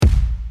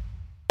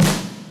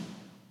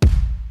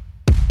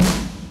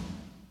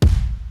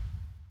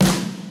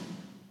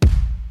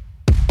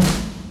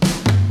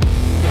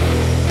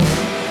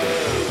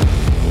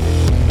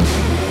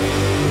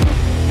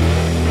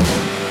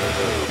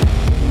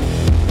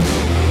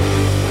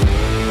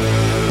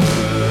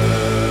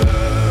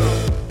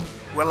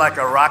like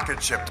a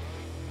rocket ship.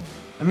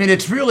 I mean,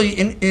 it's really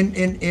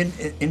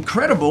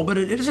incredible, but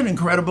it isn't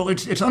incredible.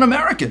 It's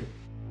un-American.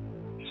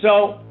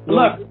 So,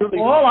 look,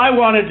 all I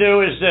want to do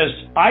is this.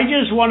 I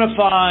just want to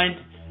find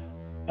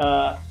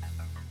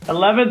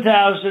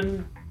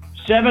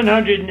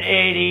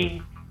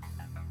 11,780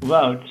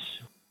 votes.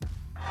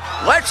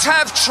 Let's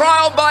have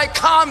trial by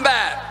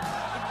combat.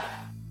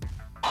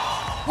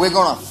 We're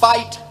going to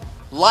fight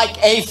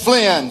like a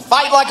Flynn.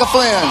 Fight like a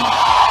Flynn.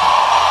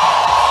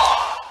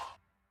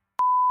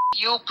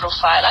 You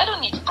profile. I don't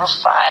need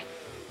profile.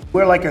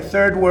 We're like a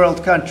third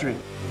world country.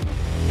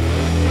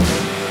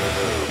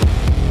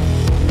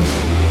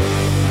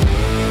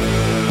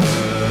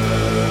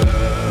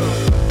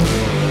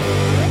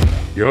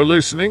 You're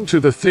listening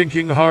to the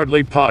Thinking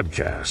Hardly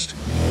podcast.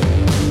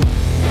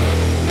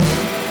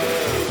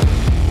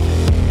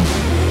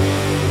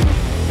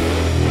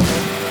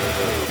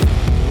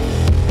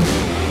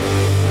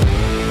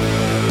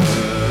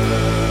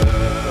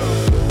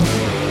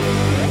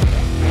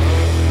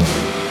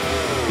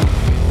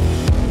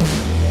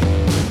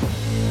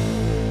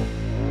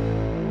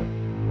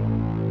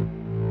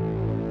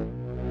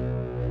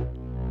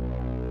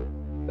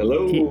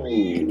 Hello.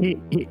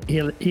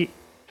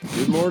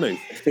 Good morning.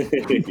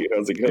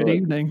 How's it going? Good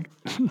evening.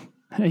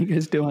 How you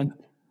guys doing?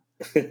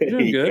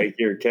 Doing good. Like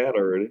your cat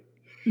already.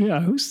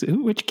 Yeah,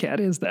 which cat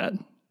is that?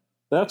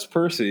 That's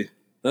Percy.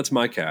 That's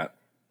my cat.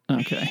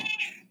 Okay.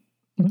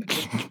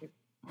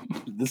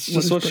 This is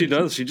just what she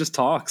does. She just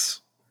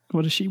talks.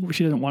 What is she?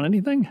 She doesn't want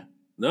anything?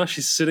 No,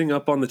 she's sitting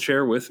up on the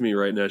chair with me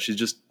right now. She's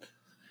just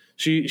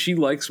she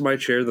likes my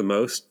chair the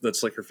most.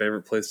 That's like her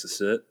favorite place to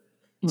sit.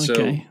 Okay.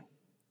 So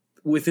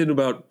within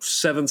about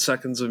 7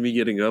 seconds of me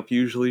getting up,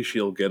 usually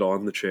she'll get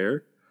on the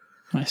chair.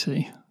 I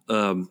see.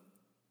 And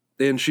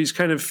she's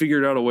kind of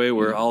figured out a way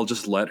where I'll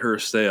just let her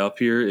stay up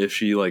here if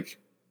she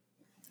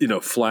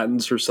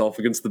flattens herself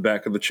against the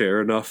back of the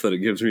chair enough that it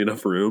gives me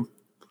enough room.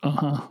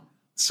 Uh-huh.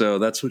 So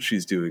that's what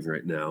she's doing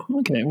right now.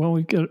 Okay. Well,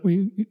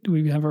 we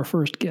have our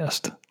first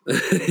guest.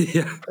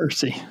 Yeah.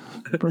 Percy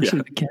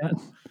the cat.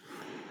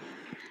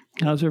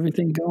 How's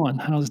everything going?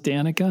 How's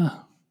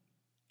Danica?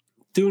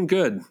 Doing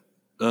good.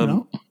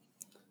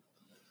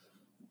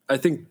 I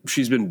think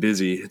she's been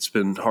busy. It's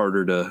been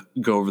harder to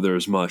go over there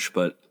as much,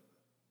 but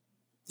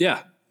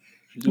yeah,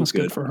 she's doing That's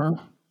good for her.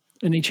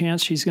 Any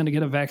chance she's going to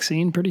get a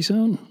vaccine pretty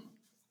soon?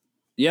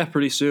 Yeah,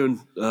 pretty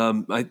soon.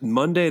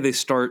 Monday they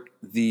start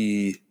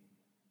the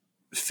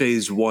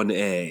phase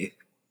 1A,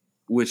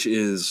 which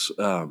is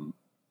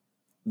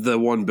the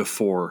one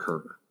before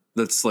her.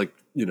 That's like,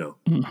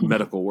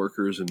 medical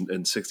workers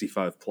and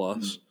 65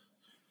 plus.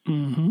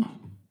 Mm-hmm.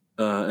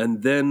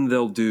 And then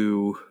they'll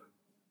do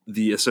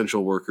the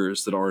essential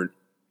workers that aren't,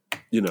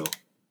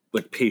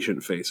 like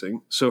patient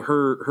facing. So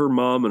her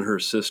mom and her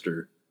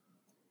sister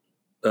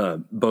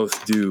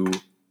both do,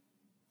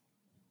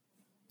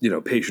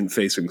 patient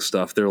facing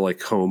stuff. They're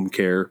like home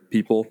care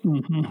people.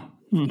 Mm-hmm.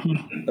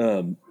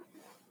 Mm-hmm.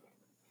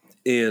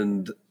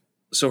 And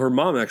so her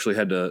mom actually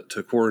had to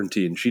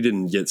quarantine. She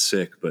didn't get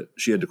sick, but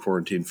she had to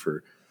quarantine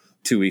for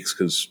 2 weeks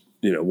because,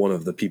 one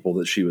of the people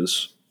that she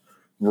was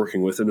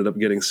working with ended up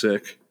getting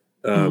sick.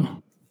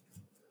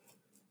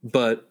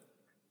 But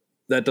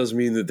that doesn't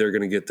mean that they're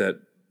going to get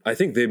that. I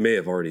think they may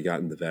have already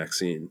gotten the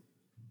vaccine.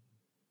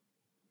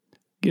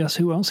 Guess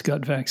who else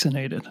got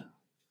vaccinated?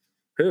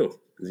 Who?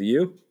 Is it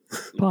you?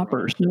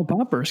 Poppers. No,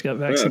 Poppers got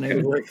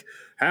vaccinated. Okay, like,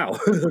 how?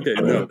 Okay,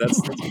 no,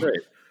 that's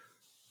great.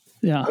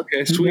 Yeah.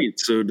 Okay, sweet.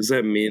 So does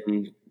that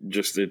mean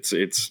just it's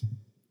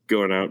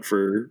going out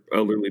for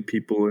elderly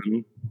people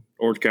in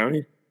Orange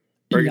County?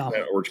 Or Yeah.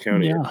 not Orange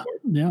County. Yeah.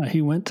 Yeah.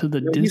 He went to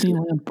the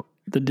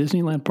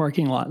Disneyland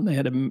parking lot, and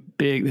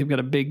they've got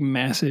a big,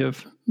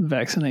 massive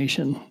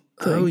vaccination thing.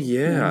 Oh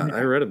yeah,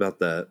 I read about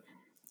that.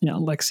 Yeah,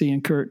 Lexi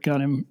and Kurt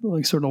got him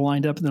sort of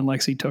lined up, and then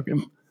Lexi took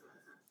him.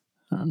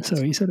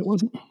 So he said it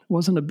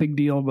wasn't a big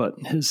deal, but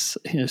his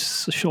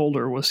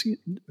shoulder was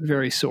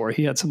very sore.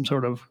 He had some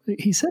sort of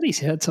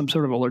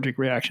allergic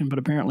reaction, but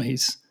apparently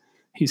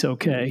he's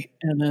okay.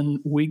 And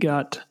then we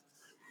got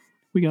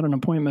an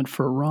appointment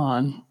for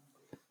Ron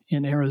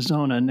in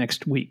Arizona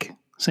next week.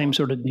 Same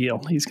sort of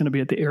deal. He's going to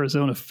be at the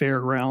Arizona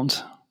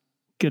Fairgrounds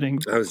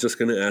I was just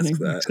going to ask that.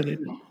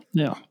 Vaccinated.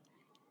 Yeah.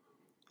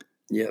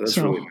 Yeah, that's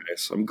really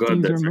nice. I'm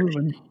glad that's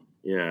moving.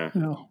 Yeah.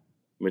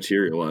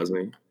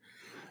 Materializing.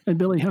 And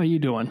Billy, how you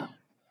doing?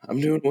 I'm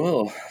doing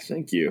well,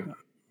 thank you.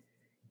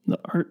 The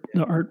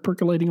art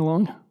percolating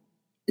along?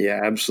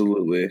 Yeah,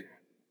 absolutely.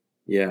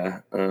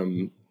 Yeah.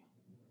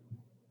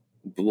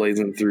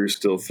 Blazing through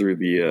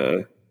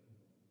the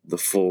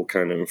full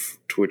kind of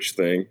Twitch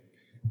thing.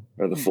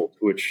 Or the full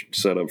Twitch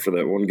setup for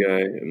that one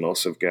guy, and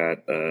also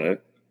got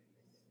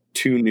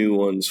 2 new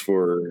ones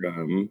for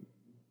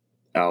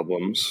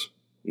albums,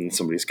 and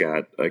somebody's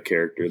got a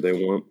character they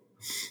want.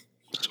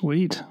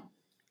 Sweet.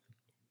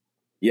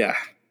 Yeah,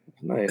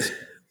 nice.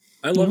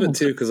 I love it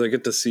too because I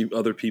get to see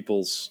other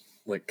people's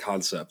like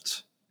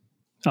concepts.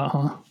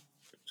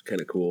 It's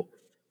kind of cool.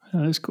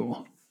 That is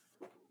cool.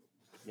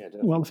 Yeah,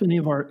 definitely. Well, if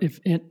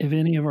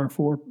any of our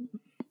 4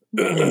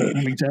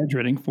 I'm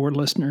exaggerating. 4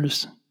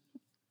 listeners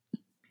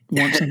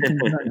want something.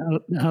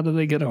 How do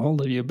they get a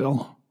hold of you,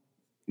 Bill?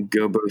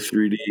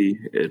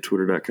 Gobo3D at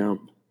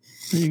twitter.com.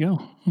 There you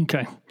go.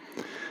 Okay.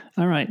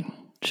 All right.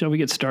 Shall we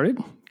get started,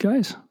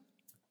 guys?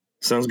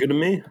 Sounds good to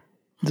me.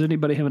 Does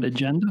anybody have an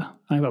agenda?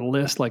 I have a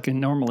list like I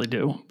normally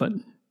do, but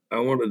I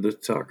wanted to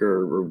talk,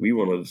 or we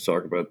wanted to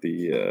talk about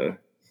the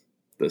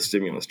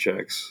stimulus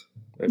checks.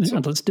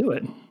 Let's do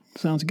it.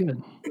 Sounds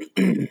good.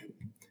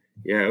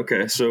 Yeah,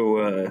 okay.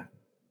 So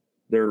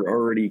there are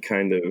already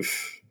kind of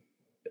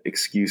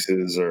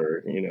excuses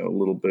or, a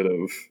little bit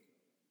of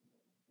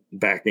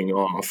backing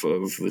off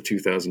of the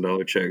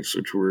 $2,000 checks,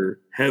 which were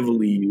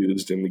heavily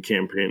used in the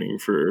campaigning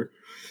for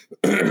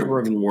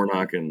Reverend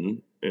Warnock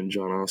and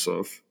John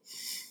Ossoff.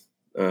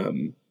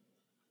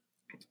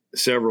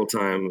 Several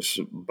times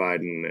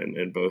Biden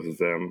and both of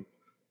them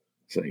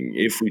saying,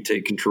 if we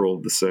take control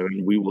of the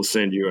Senate, we will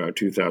send you out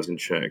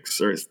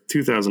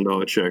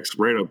 $2,000 checks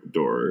right out the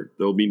door.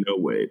 There'll be no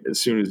wait. As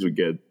soon as we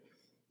get,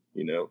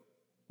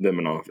 them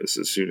in office,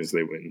 as soon as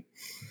they win.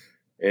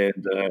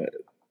 And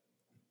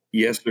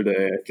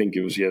yesterday, I think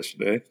it was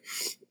yesterday,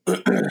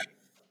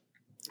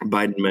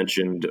 Biden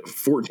mentioned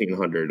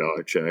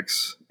 $1,400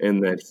 checks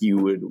and that he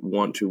would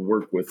want to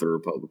work with the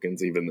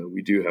Republicans, even though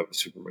we do have a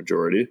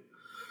supermajority.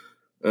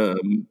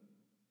 And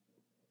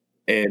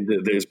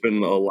there's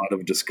been a lot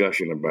of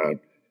discussion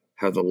about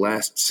how the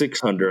last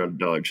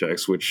 $600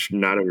 checks, which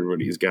not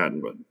everybody's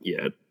gotten but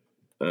yet,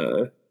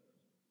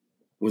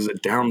 was a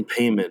down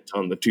payment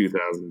on the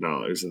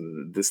 $2,000,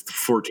 and this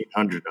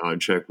 $1,400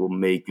 check will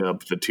make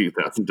up the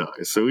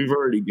 $2,000. So we've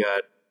already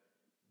got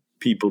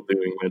people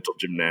doing mental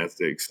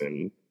gymnastics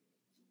and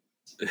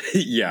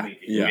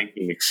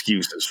making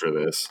excuses for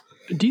this.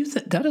 Do you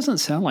think that doesn't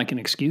sound like an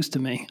excuse to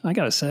me? I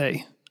got to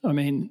say. I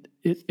mean,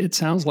 it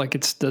sounds like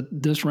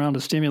this round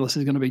of stimulus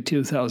is going to be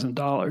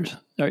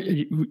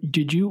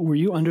 $2,000. Were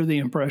you under the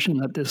impression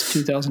that this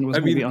 $2,000 was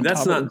going to be on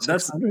top of the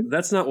 $600?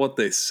 That's not what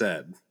they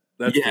said.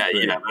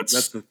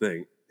 That's the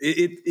thing.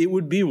 It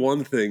would be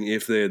one thing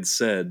if they had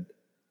said,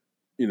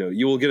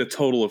 you will get a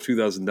total of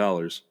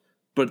 $2,000,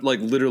 but like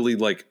literally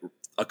like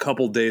a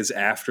couple days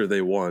after they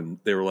won,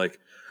 they were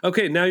like,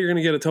 okay, now you're going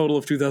to get a total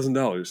of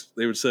 $2,000.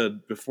 They would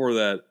said before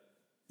that,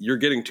 you're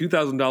getting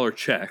 $2,000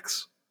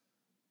 checks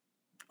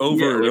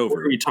over and over.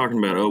 What are you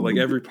talking about? Like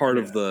every part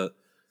of the,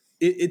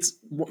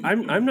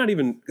 I'm not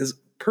even, because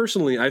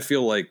personally, I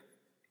feel like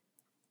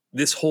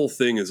this whole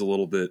thing is a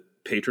little bit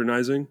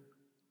patronizing.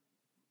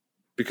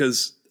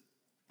 Because,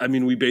 I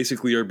mean, we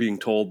basically are being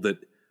told that,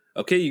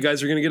 okay, you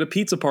guys are going to get a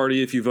pizza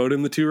party if you vote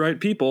in the 2 right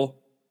people.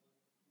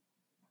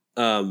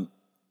 I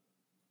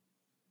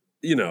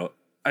mean,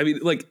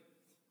 like,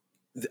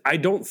 I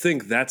don't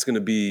think that's going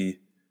to be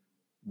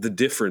the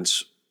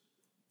difference.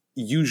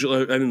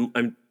 Usually, I mean,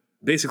 I'm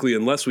basically,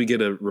 unless we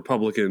get a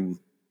Republican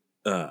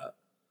on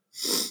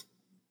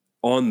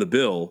the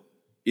bill,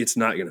 it's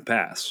not going to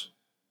pass,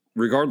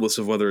 regardless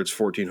of whether it's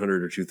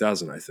 1,400 or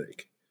 2,000, I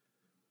think.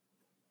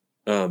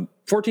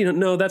 1,400,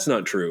 no, that's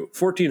not true.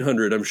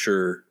 1,400, I'm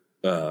sure,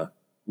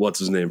 what's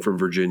his name from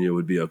Virginia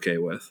would be okay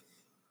with.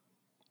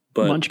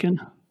 But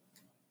Munchkin?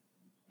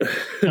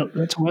 No,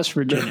 that's West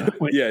Virginia.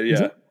 Wait,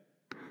 yeah.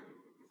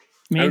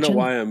 I don't know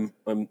why I'm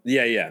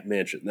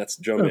Manchin. That's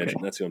Joe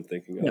Manchin. That's who I'm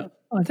thinking of. Yeah.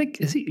 I think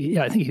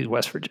he's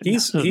West Virginia.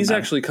 He's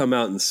actually come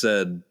out and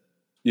said,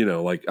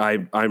 like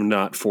I'm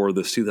not for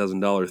this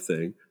 $2,000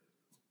 thing,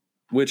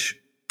 which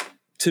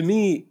to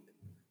me,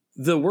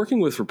 the working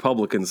with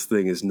Republicans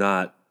thing is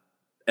not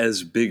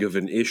as big of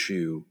an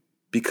issue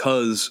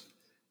because,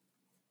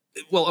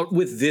 well,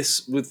 with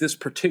this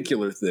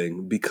particular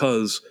thing,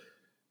 because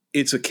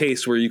it's a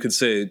case where you could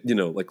say,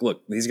 like,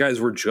 look, these guys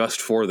were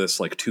just for this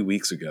like 2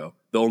 weeks ago.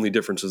 The only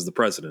difference is the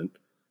president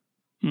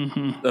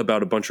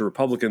about a bunch of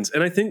Republicans.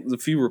 And I think the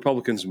few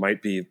Republicans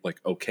might be like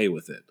okay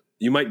with it.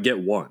 You might get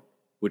one,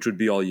 which would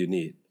be all you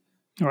need.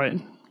 Right.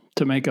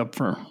 To make up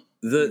for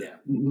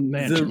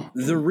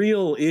the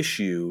real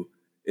issue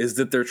is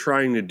that they're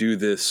trying to do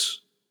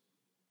this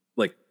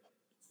like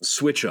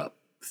switch up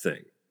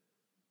thing,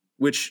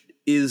 which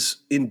is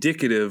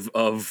indicative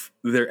of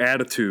their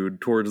attitude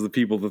towards the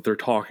people that they're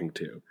talking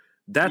to.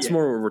 That's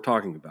more what we're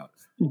talking about.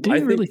 Do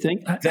you really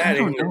think? I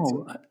don't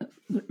know.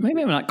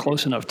 Maybe I'm not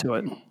close enough to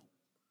it.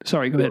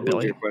 Sorry, go ahead,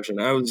 Billy. Question.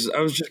 I was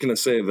just going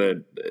to say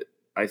that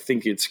I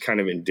think it's kind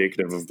of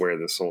indicative of where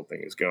this whole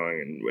thing is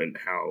going and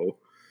how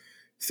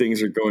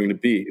things are going to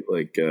be.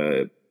 Like,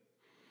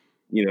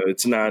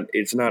 it's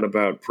not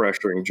about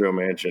pressuring Joe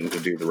Manchin to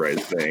do the right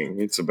thing.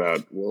 It's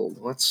about, well,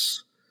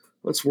 let's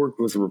work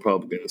with the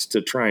Republicans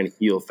to try and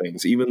heal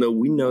things, even though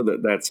we know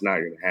that that's not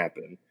going to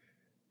happen.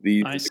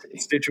 The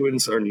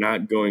constituents are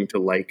not going to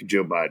like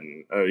Joe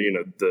Biden.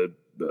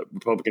 The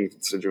Republican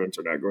constituents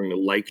are not going to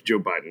like Joe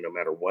Biden no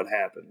matter what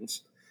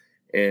happens.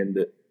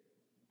 And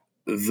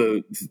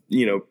because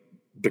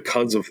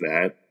of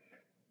that,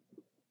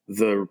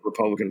 the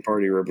Republican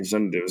Party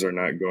representatives are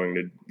not going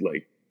to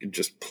like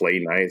just play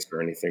nice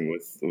or anything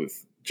with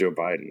Joe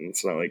Biden.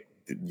 It's not like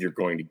you're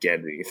going to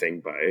get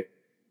anything by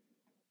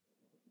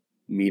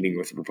meeting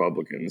with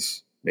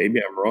Republicans. maybe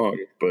I'm wrong,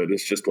 but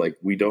it's just like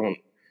we don't.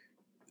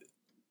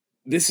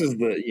 This is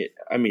the.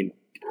 I mean,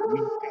 we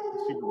got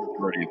the super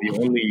majority. The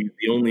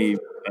only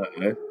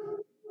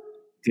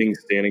thing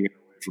standing in the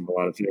way from a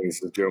lot of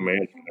things is Joe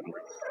Manchin.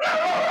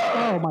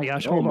 Oh my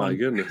gosh! Oh Hold my on.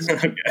 goodness.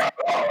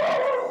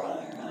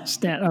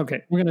 Stan.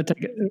 Okay, we're gonna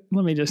take it.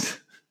 Let me just.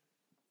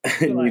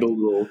 I need a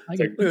little. Look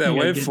at that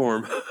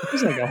waveform.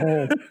 It's like a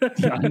whole.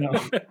 Yeah, I know.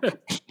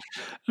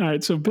 All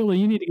right, so Billy,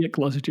 you need to get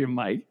closer to your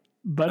mic.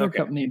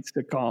 Buttercup needs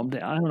to calm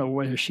down. I don't know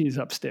whether she's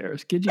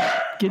upstairs.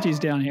 Gidgey's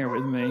down here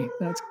with me.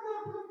 That's.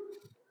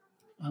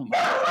 Oh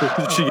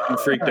my. She getting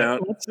freaked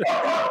out.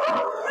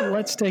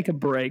 Let's take a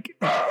break.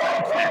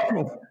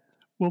 We'll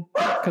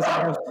because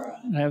I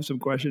have some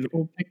questions.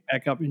 We'll pick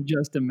back up in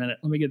just a minute.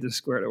 Let me get this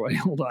squared away.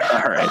 Hold on.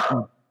 All right.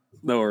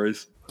 No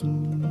worries.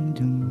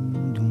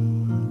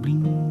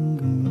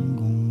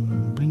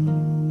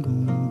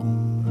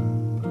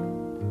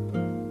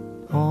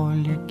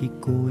 Olha que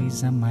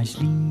coisa mais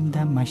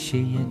linda, mais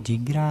cheia de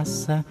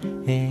graça.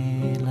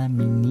 Ela,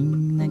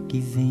 menina que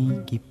vem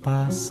e que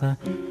passa,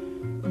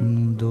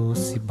 num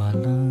doce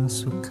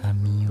balanço,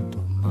 caminho do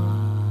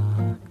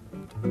mar.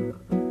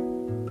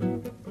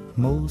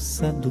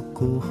 Moça do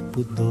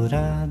corpo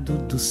dourado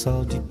do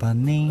sol de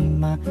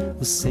Ipanema,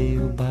 o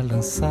seu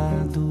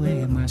balançado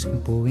é mais que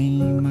um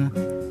poema.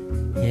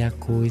 É a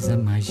coisa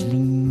mais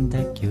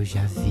linda que eu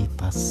já vi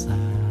passar.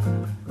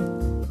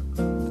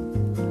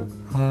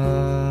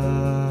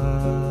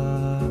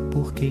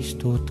 Porque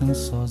estou tão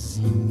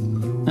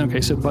sozinho.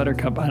 Okay, so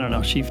Buttercup, I don't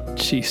know, she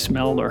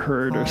smelled or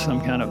heard or some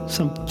kind of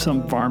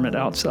some varmint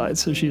outside,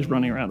 so she's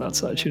running around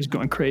outside. She was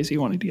going crazy,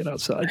 wanting to get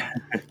outside.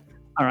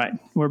 All right,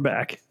 we're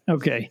back.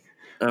 Okay.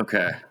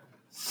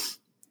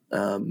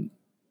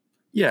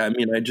 Yeah, I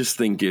mean, I just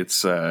think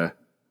it's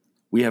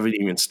we haven't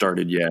even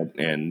started yet,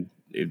 and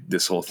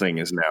this whole thing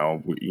is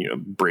now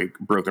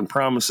broken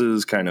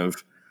promises, kind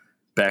of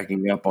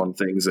backing up on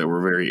things that were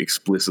very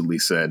explicitly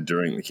said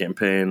during the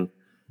campaign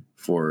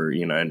for,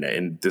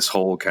 and this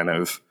whole kind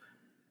of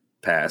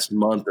past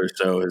month or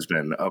so has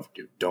been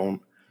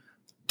don't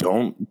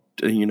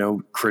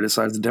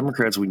criticize the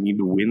Democrats. We need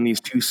to win these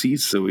 2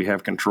 seats so we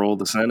have control of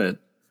the Senate.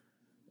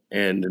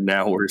 And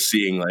now we're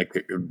seeing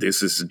like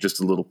this is just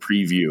a little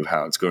preview of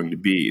how it's going to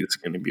be. It's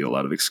going to be a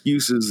lot of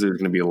excuses. There's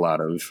going to be a lot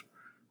of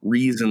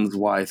reasons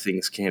why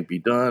things can't be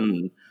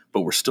done,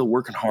 but we're still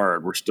working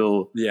hard. We're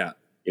still,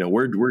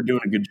 we're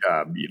doing a good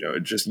job.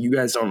 Just you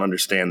guys don't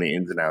understand the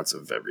ins and outs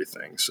of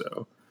everything.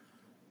 So,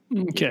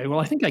 okay, well,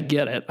 I think I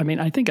get it. I mean,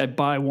 I think I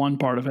buy one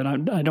part of it.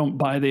 I don't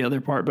buy the other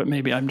part, but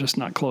maybe I'm just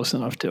not close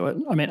enough to it.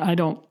 I mean, I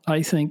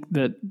think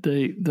that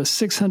the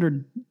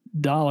 $600,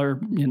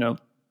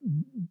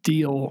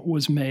 deal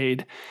was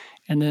made,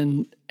 and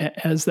then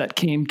as that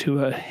came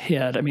to a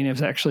head, I mean, it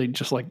was actually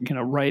just like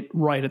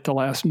right at the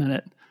last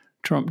minute,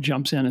 Trump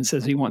jumps in and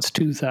says he wants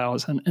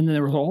 2,000, and then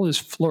there was all this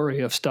flurry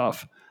of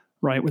stuff,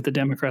 right, with the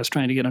Democrats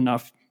trying to get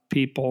enough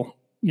people,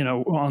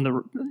 on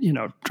the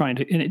trying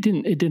to, and it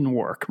didn't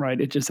work,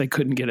 right? It just they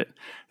couldn't get it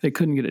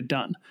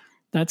done.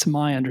 That's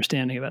my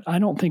understanding of it. I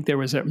don't think there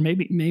was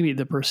maybe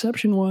the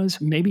perception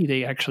was maybe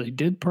they actually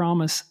did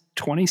promise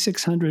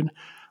 2,600.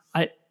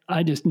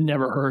 I just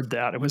never heard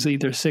that. It was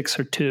either 6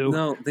 or 2.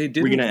 No, they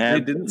didn't. We're going to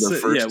add the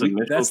first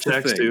initial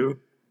checks too.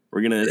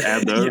 We're going to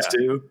add those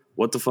too.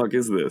 What the fuck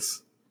is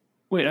this?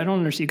 Wait, I don't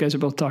understand. You guys are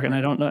both talking.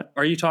 I don't know.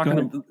 Are you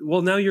talking?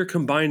 Well, now you're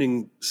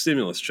combining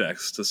stimulus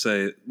checks to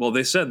say, well,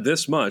 they said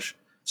this much.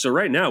 So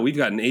right now we've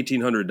gotten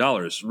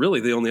 $1,800.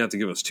 Really, they only have to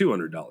give us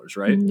 $200,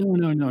 right?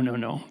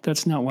 No.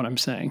 That's not what I'm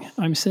saying.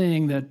 I'm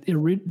saying that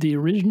the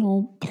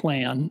original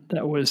plan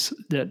that was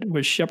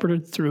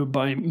shepherded through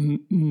by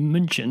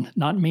Mnuchin,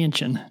 not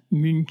Manchin,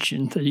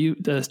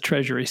 the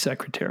Treasury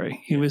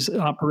Secretary. He was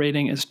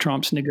operating as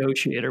Trump's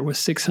negotiator, was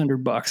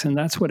 $600, and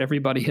that's what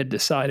everybody had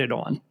decided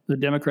on. The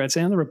Democrats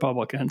and the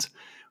Republicans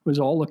was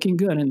all looking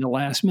good. In the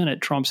last minute,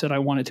 Trump said, "I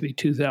want it to be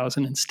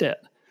 2,000 instead."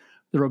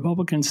 The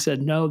Republicans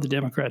said no. The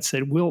Democrats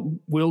said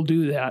we'll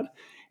do that,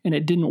 and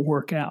it didn't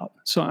work out.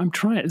 So I'm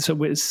trying. So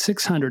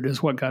 600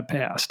 is what got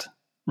passed,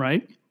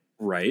 right?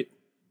 Right.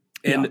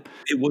 And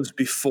it was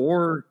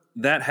before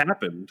that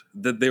happened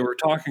that they were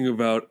talking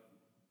about,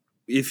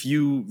 if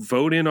you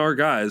vote in our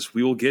guys,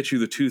 we will get you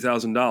the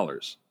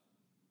 $2,000.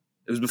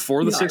 It was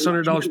before the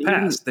 $600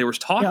 passed. They were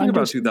talking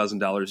about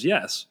 $2,000.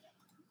 Yes.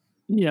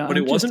 Yeah. But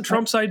it wasn't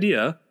Trump's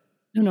idea.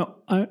 No,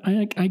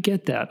 I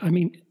get that. I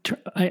mean,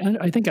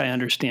 I think I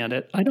understand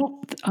it.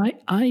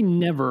 I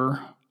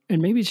never,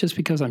 and maybe it's just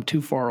because I'm too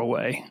far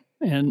away,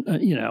 and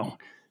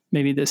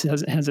maybe this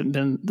hasn't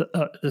been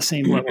the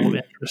same level of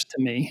interest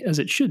to me as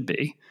it should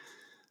be.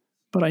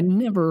 But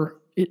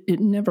it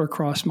never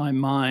crossed my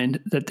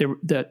mind that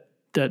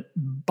that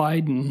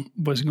Biden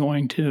was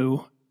going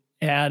to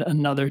add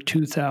another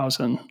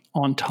 2,000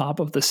 on top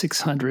of the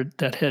 600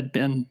 that had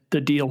been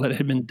the deal that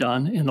had been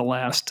done in the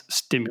last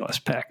stimulus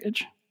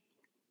package.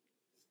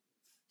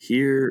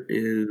 Here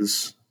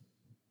is,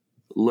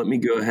 let me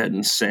go ahead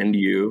and send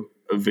you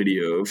a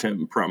video of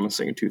him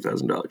promising a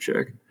 $2,000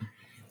 check.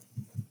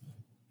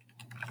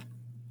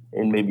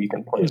 and maybe you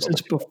can play it.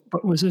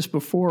 Was this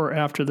before or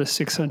after the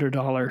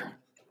 $600?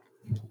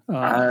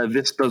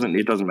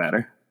 It doesn't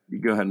matter. You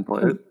go ahead and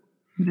play it.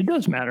 It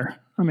does matter.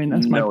 I mean,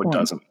 that's my point. No, it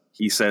doesn't.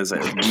 He says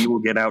that we will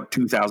get out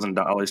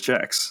 $2,000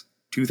 checks.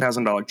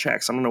 $2,000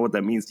 checks. I don't know what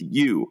that means to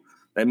you.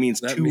 That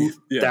means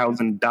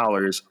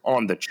 $2,000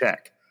 on the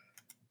check.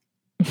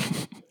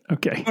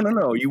 Okay.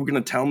 No. You were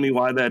going to tell me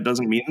why that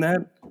doesn't mean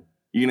that?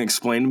 You can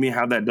explain to me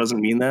how that doesn't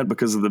mean that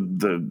because of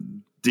the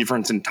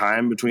difference in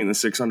time between the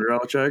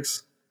 $600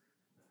 checks?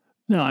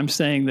 No, I'm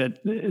saying that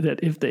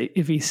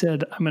if he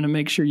said, I'm going to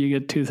make sure you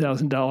get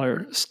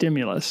 $2,000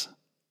 stimulus,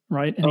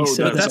 right? And he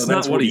said that's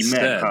not what he meant,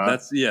 said. huh?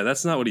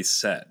 That's not what he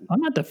said.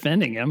 I'm not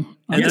defending him.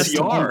 Yes,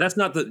 you are. That's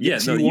not the.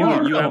 Yes, Yeah,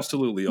 no, you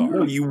absolutely are.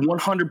 No, you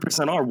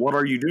 100% are. What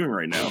are you doing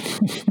right now?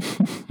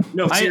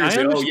 No,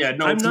 seriously.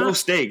 It's low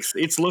stakes.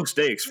 It's low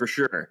stakes for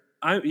sure.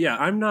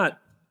 I'm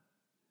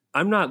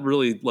not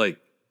really like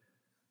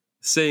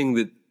saying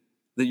that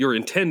you're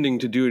intending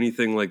to do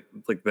anything like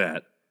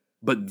that.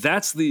 But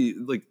that's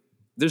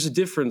there's a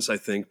difference, I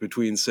think,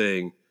 between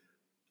saying,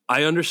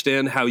 I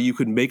understand how you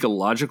could make a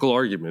logical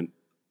argument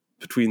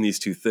between these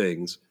two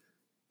things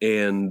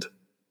and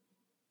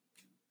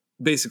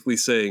basically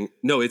saying,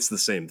 no, it's the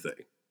same thing.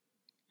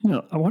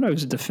 No, what I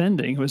was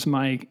defending was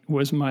my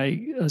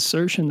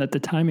assertion that the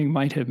timing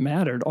might have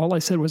mattered. All I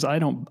said was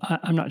I'm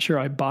not sure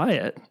I buy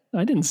it.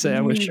 I didn't say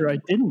I was sure I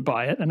didn't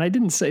buy it, and I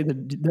didn't say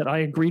that I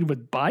agreed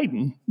with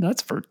Biden.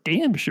 That's for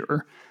damn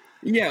sure.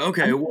 Yeah,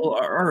 okay. Well,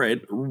 all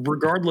right.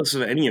 Regardless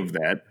of any of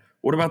that,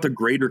 what about the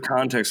greater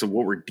context of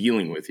what we're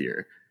dealing with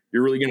here?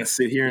 You're really going to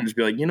sit here and just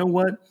be like, you know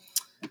what?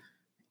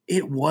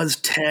 It was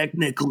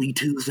technically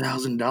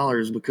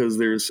 $2,000 because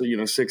there's,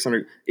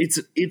 $600.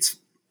 It's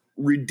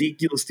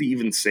ridiculous to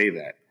even say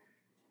that.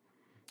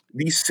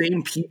 These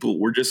same people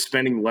were just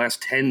spending the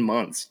last 10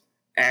 months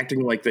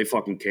acting like they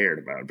fucking cared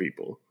about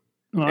people.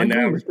 Well, and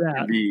now with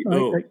that.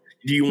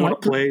 Do you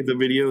want to play the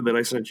video that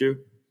I sent you?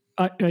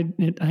 I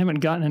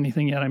haven't gotten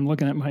anything yet. I'm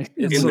looking at my...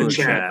 It's in the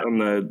chat on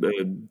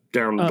the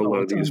down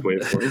below these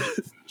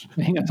waveforms.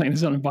 Hang on a second.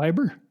 Is it on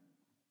Viber?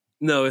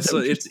 No,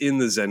 it's in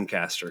the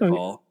Zencastr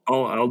call.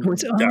 I'll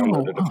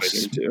download it if I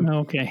need to.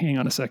 Okay, hang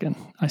on a second.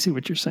 I see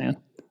what you're saying.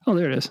 Oh,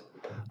 there it is.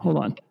 Hold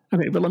on.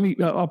 Okay, but let me...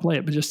 I'll play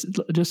it, but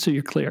just so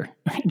you're clear.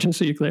 Just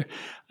so you're clear.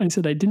 I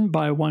said I didn't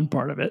buy one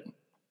part of it,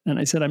 and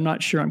I said I'm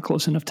not sure I'm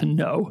close enough to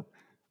know.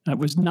 I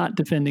was not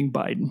defending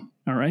Biden,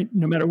 all right?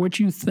 No matter what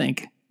you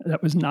think,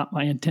 that was not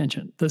my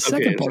intention. The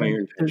second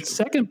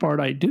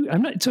part I do.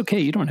 I'm not. It's okay.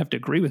 You don't have to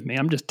agree with me.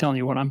 I'm just telling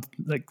you what I'm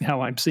like,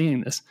 how I'm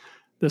seeing this.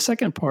 The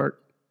second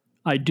part,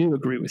 I do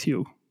agree with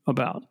you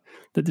about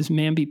that. This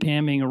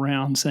mamby-pamming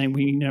around saying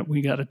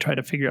we got to try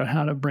to figure out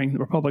how to bring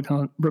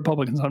the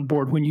Republicans on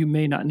board when you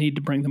may not need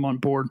to bring them on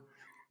board.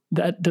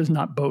 That does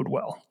not bode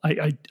well.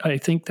 I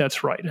think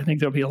that's right. I think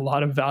there'll be a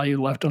lot of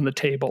value left on the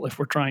table if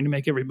we're trying to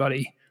make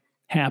everybody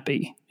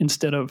happy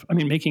instead of,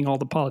 making all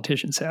the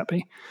politicians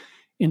happy,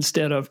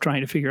 instead of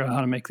trying to figure out how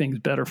to make things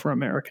better for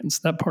Americans.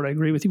 That part I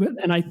agree with you with.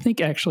 And I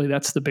think actually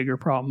that's the bigger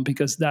problem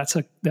because that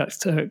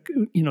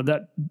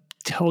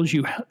tells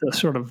you the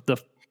sort of the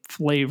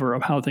flavor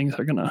of how things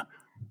are going to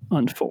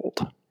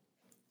unfold.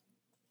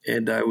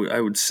 And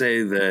I would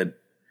say that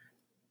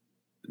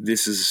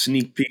this is a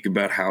sneak peek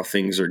about how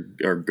things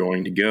are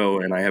going to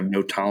go. And I have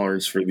no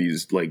tolerance for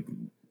these, what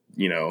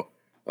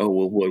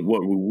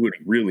we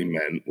really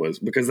meant was,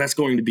 because that's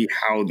going to be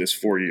how this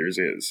 4 years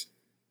is.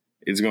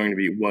 It's going to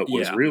be what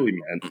was really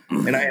meant.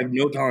 And I have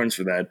no tolerance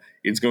for that.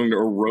 It's going to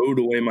erode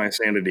away my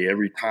sanity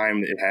every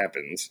time it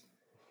happens.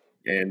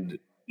 And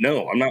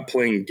no, I'm not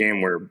playing a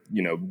game where,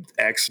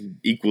 X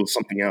equals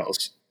something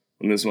else.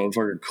 And this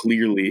motherfucker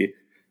clearly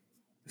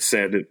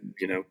said,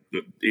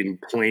 in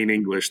plain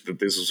English that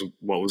this is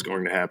what was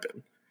going to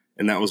happen.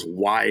 And that was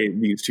why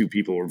these two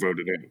people were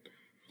voted in.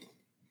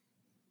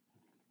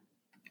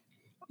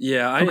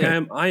 Yeah,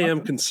 I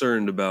am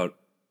concerned about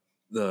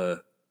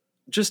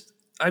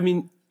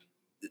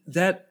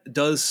that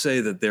does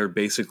say that they're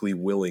basically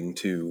willing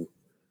to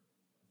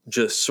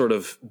just sort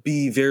of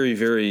be very,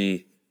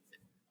 very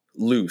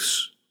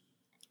loose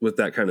with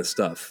that kind of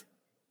stuff.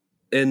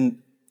 And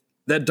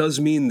that does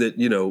mean that,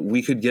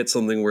 we could get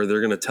something where they're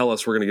going to tell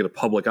us we're going to get a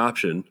public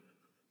option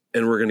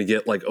and we're going to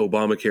get like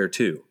Obamacare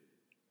too.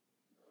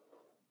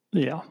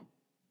 Yeah.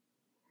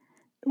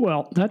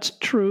 Well, that's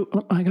true.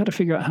 I got to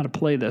figure out how to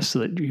play this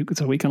so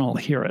we can all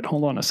hear it.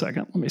 Hold on a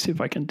second. Let me see if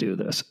I can do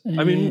this.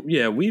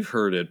 We've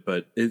heard it,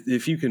 but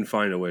if you can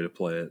find a way to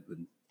play it,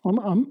 then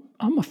I'm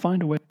gonna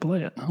find a way to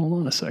play it. Hold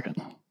on a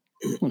second.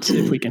 Let's see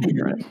if we can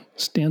hear it.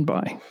 Stand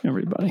by,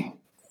 everybody.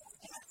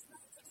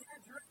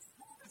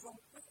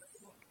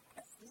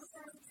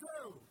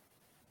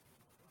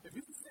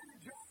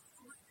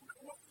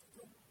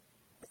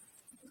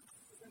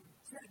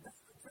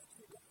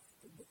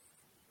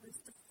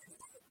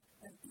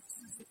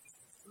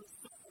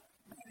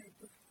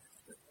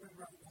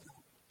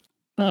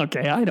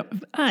 Okay,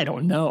 I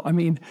don't know.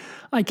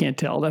 I can't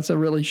tell. That's a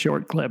really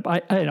short clip. I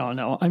don't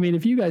know.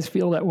 If you guys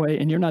feel that way,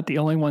 and you're not the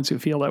only ones who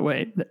feel that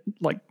way,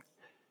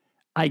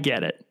 I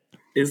get it.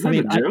 Is that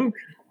a joke?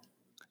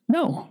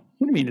 No.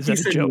 What do you mean? Is He that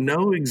a said, joke?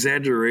 no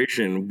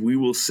exaggeration, we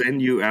will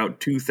send you out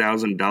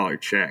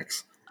 $2,000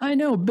 checks. I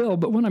know, Bill,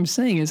 but what I'm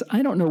saying is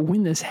I don't know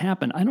when this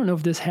happened. I don't know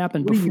if this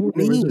happened before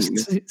there was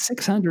a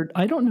 $600.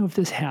 I don't know if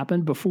this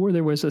happened before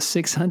there was a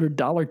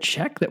 $600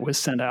 check that was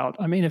sent out.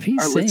 I mean, if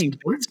he's saying,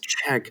 let's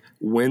check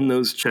when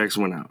those checks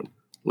went out.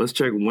 Let's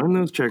check when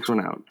those checks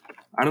went out.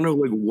 I don't know,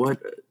 like what.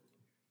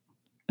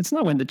 It's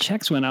not when the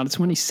checks went out. It's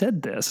when he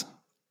said this,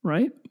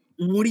 right?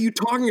 What are you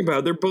talking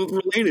about? They're both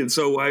related,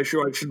 so I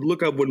should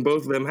look up when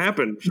both of them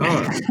happened.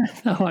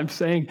 No, I'm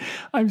saying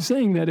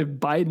that if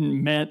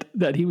Biden meant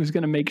that he was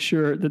going to make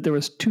sure that there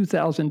was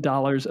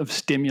 $2,000 of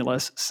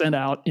stimulus sent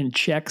out in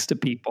checks to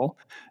people,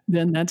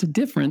 then that's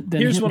different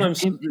than. Here's what I'm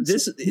saying.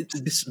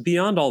 This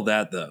beyond all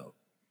that, though.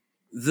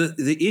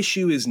 The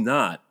issue is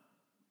not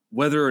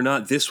whether or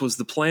not this was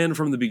the plan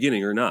from the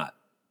beginning or not.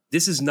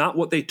 This is not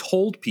what they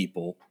told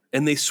people,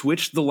 and they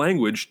switched the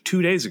language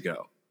 2 days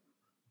ago.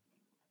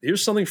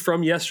 Here's something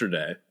from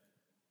yesterday.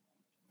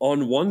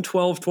 On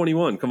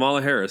 1/12/21,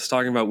 Kamala Harris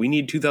talking about we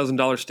need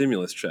 $2,000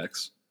 stimulus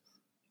checks.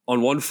 On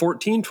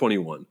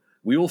 1/14/21,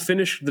 we will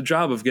finish the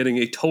job of getting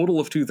a total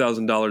of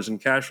 $2,000 in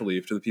cash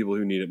relief to the people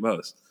who need it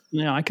most.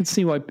 Yeah, I can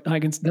see why.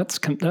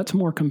 That's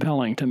more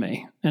compelling to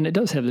me, and it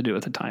does have to do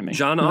with the timing.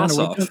 John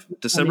Ossoff,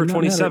 December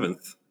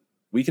 27th.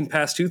 We can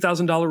pass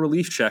 $2,000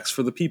 relief checks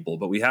for the people,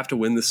 but we have to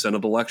win the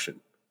Senate election.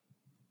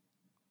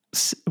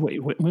 Wait,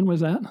 when was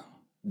that?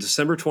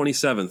 December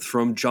 27th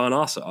from John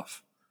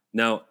Ossoff.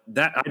 Now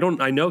that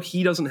I know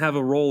he doesn't have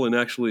a role in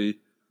actually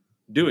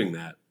doing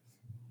that,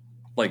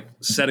 like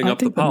setting up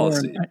the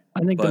policy.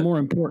 I think the more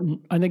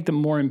important,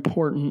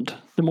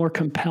 the more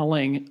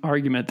compelling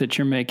argument that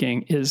you're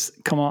making is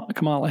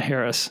Kamala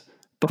Harris.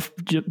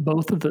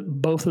 Both of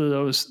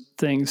those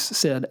things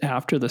said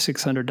after the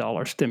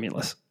 $600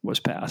 stimulus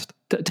was passed.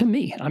 To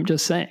me, I'm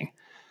just saying.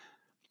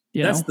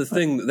 That's the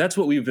thing. That's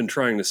what we've been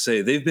trying to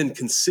say. They've been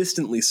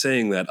consistently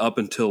saying that up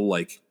until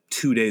like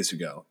 2 days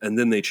ago, and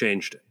then they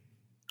changed it.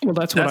 Well,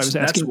 that's what I was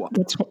asking.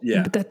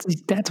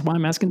 That's why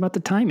I'm asking about the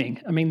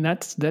timing. I mean,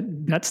 that's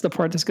the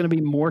part that's going to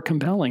be more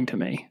compelling to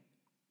me.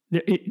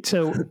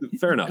 So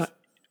fair enough.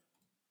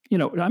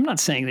 I'm not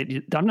saying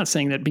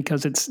that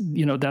because it's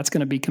that's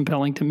going to be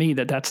compelling to me.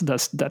 That's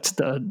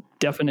the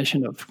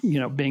definition of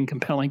being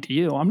compelling to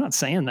you. I'm not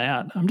saying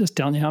that. I'm just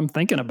telling you how I'm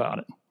thinking about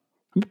it.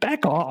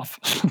 Back off.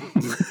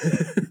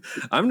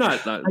 I'm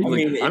not.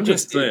 I'm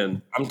just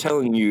saying. I'm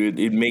telling you,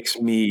 it makes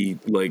me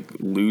like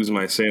lose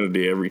my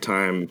sanity every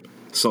time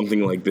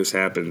something like this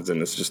happens,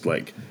 and it's just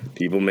like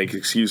people make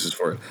excuses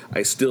for it.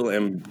 I still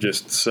am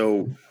just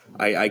so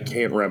I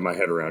can't wrap my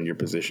head around your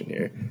position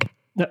here.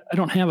 I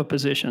don't have a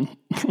position.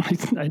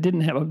 I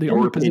didn't have the Your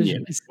only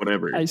opinion, position.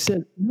 whatever. I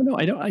said no.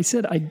 I don't. I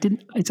said I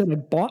didn't. I said I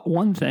bought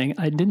one thing.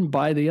 I didn't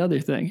buy the other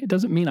thing. It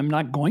doesn't mean I'm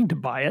not going to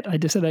buy it. I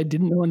just said I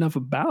didn't know enough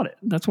about it.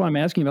 That's why I'm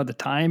asking about the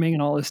timing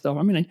and all this stuff.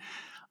 I mean,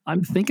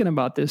 I'm thinking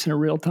about this in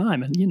real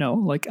time, and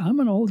like I'm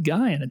an old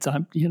guy, and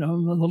I'm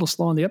a little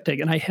slow on the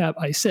uptake. And I have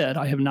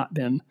not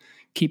been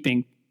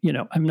keeping.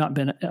 I've not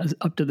been as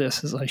up to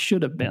this as I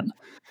should have been.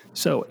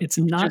 So it's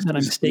not that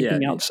I'm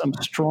staking out some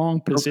strong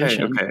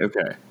position.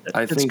 Okay.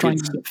 That's trying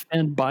to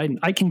defend Biden.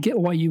 I can get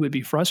why you would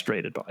be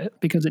frustrated by it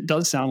because it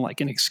does sound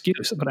like an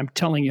excuse, but I'm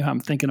telling you how I'm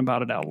thinking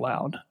about it out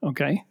loud.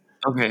 Okay.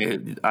 Okay.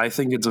 I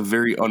think it's a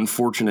very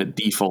unfortunate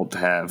default to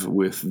have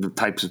with the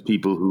types of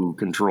people who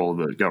control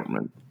the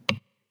government.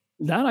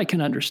 That I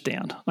can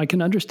understand.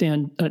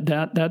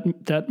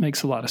 That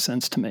makes a lot of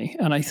sense to me.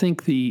 And I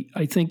think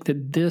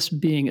that this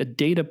being a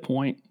data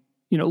point,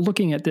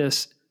 looking at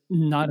this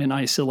not in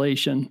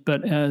isolation,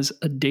 but as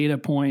a data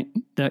point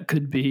that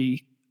could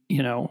be,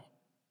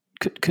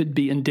 could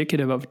be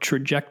indicative of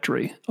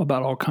trajectory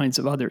about all kinds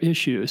of other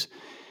issues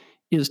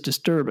is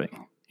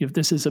disturbing. If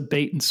this is a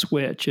bait and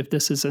switch, if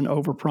this is an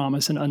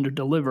overpromise and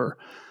underdeliver,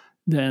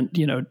 then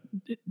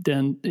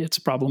it's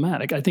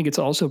problematic. I think it's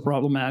also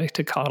problematic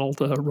to coddle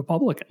the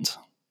Republicans.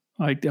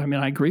 I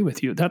agree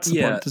with you. That's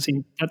the part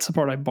that's the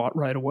part I bought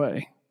right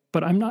away.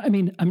 But I'm not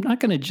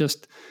going to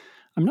just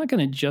I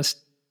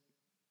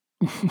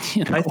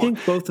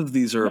think both of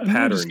these are a pattern.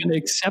 I'm just going to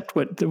accept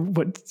what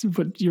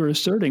you're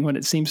asserting when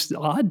it seems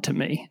odd to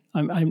me.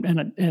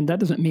 And that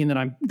doesn't mean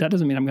I'm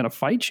going to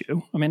fight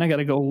you. I mean, I got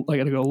to go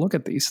look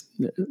at these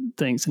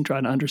things and try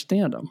to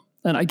understand them.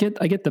 And I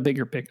get the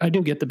bigger picture. I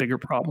do get the bigger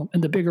problem,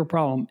 and the bigger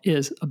problem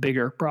is a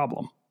bigger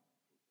problem.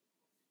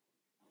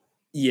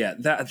 Yeah,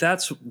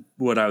 that's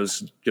what I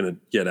was going to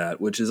get at,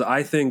 which is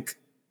I think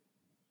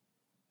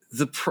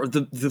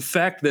the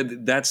fact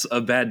that that's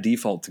a bad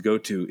default to go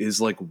to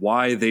is like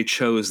why they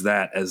chose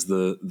that as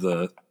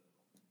the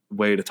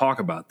way to talk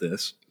about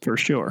this. For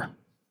sure.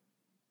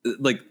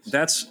 Like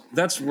that's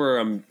where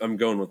I'm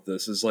going with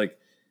this is like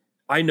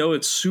I know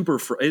it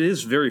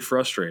is very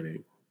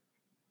frustrating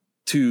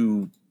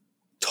to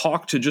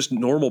talk to just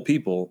normal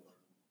people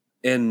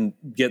and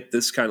get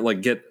this kind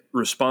of get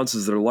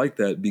responses that are like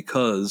that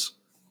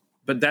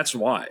but that's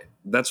why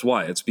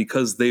it's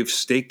because they've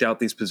staked out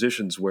these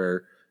positions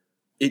where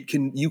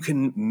you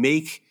can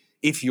make,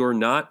 if you're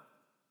not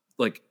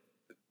like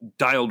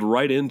dialed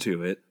right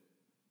into it,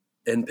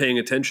 and paying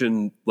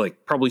attention,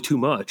 like probably too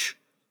much,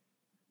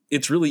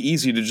 it's really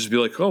easy to just be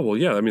like, oh, well,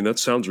 yeah, I mean, that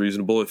sounds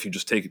reasonable if you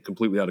just take it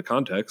completely out of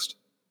context.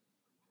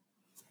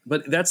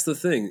 But that's the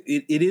thing.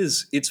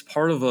 It's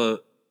part of a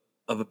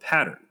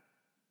pattern,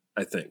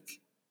 I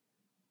think.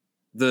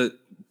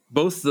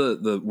 Both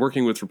the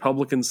working with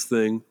Republicans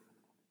thing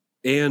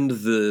and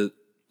the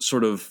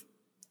sort of,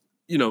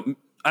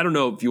 I don't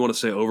know if you want to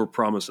say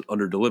overpromise and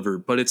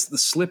underdeliver, but it's the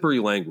slippery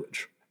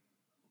language.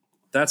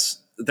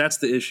 That's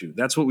the issue.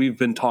 That's what we've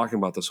been talking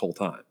about this whole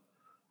time.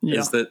 Yeah.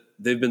 Is that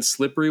they've been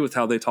slippery with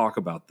how they talk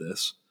about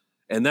this,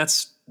 and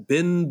that's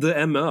been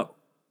the MO.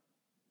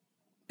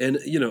 And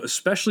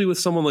especially with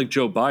someone like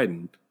Joe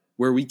Biden,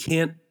 where we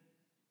can't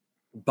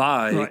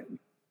buy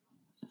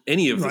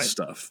any of this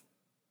stuff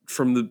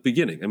from the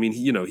beginning. I mean,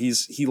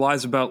 he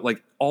lies about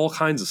like all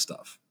kinds of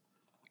stuff.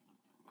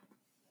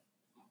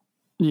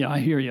 Yeah, I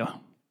hear you.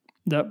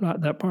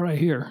 That part I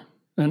hear,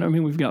 and I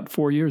mean, we've got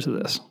 4 years of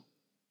this.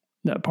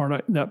 That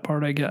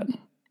part I get.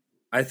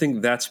 I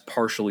think that's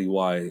partially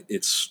why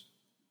it's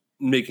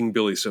making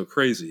Billy so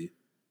crazy.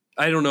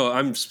 I don't know.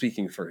 I'm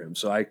speaking for him,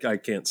 so I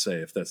can't say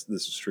if this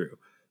is true.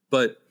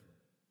 But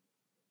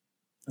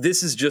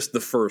this is just the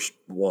first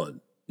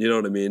one. You know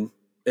what I mean?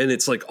 And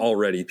it's like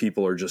already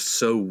people are just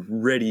so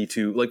ready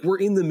to, like, we're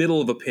in the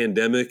middle of a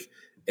pandemic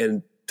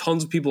and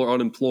tons of people are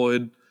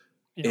unemployed,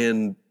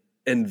 and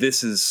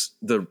this is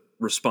the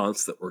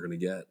response that we're going to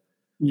get.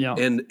 Yeah.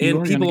 And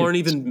people aren't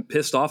even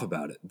pissed off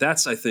about it.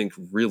 That's, I think,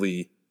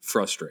 really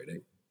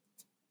frustrating.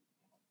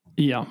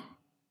 Yeah.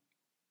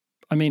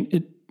 I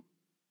mean,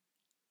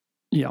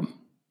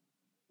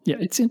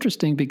 it's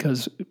interesting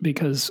because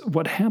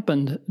what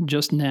happened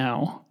just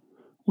now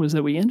was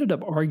that we ended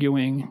up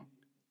arguing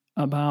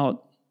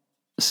about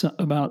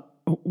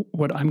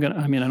what I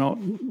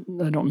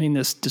don't mean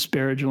this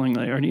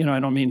disparagingly, or I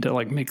don't mean to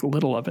like make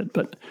little of it,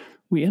 but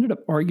we ended up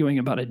arguing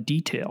about a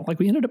detail. Like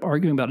we ended up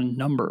arguing about a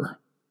number.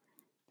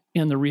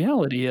 And the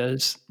reality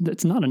is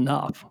that's not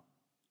enough.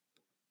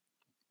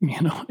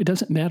 It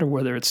doesn't matter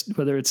whether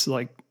it's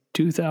like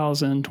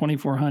 2,000,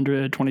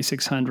 2,400,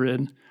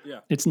 2,600. Yeah.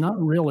 It's not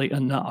really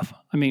enough.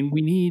 I mean,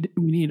 we need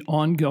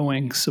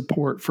ongoing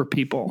support for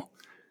people,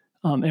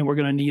 and we're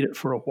going to need it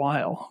for a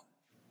while.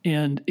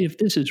 And if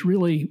this is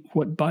really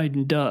what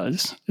Biden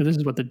does, this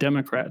is what the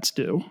Democrats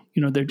do.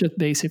 They're just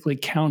basically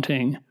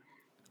counting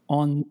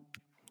on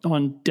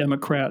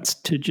Democrats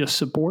to just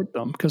support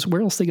them, because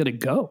where else are they going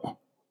to go?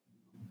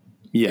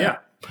 Yeah,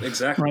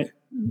 exactly. Right.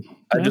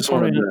 I just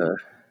wanted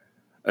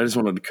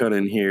to cut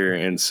in here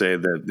and say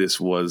that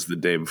this was the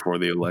day before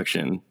the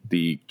election.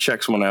 The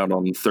checks went out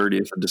on the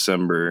 30th of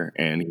December,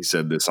 and he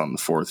said this on the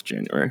 4th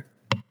January.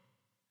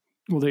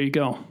 Well, there you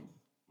go.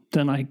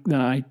 Then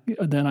I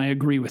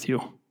agree with you.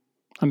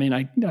 I mean,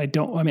 I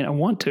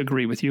want to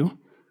agree with you,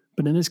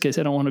 but in this case,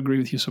 I don't want to agree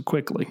with you so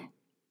quickly.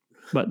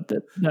 But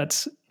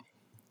that's.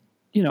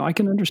 I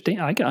can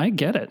understand. I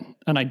get it,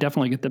 and I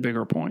definitely get the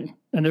bigger point.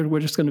 And there's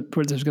going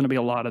to be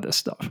a lot of this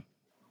stuff.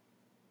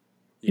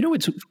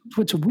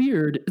 What's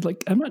weird?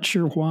 Like, I'm not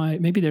sure why.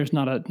 Maybe there's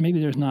not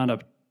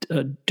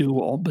a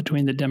duel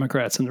between the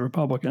Democrats and the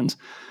Republicans,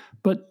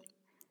 but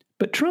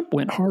Trump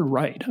went hard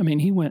right. I mean,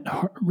 he went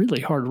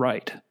really hard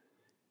right,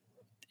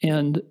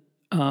 and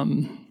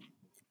and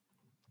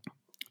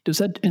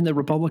the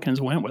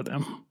Republicans went with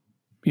him.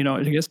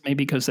 I guess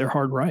maybe because they're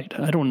hard right.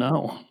 I don't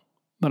know.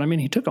 But I mean,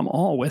 he took them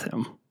all with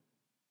him.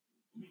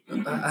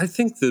 I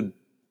think the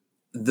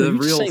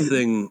real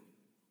thing.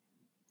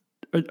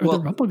 Are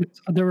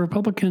the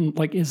Republican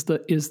like is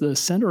the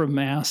center of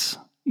mass?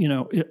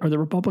 Are the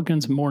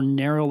Republicans more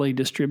narrowly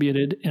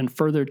distributed and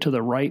further to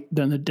the right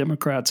than the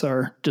Democrats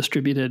are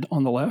distributed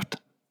on the left?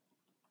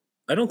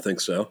 I don't think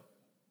so.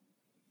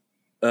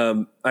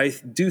 I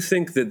do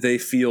think that they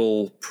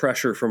feel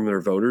pressure from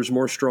their voters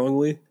more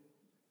strongly.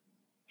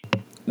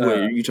 Wait,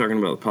 are you talking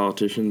about the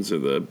politicians or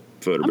the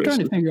voter base? I'm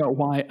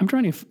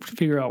trying to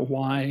figure out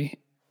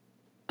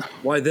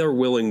why they're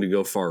willing to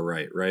go far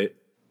right?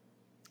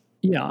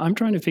 Yeah, I'm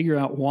trying to figure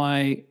out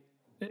why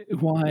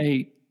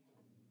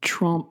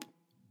Trump,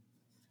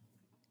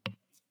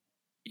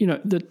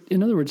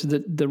 in other words,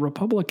 the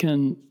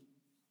Republican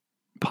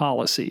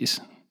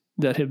policies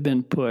that have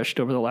been pushed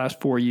over the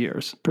last 4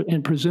 years,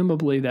 and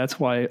presumably that's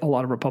why a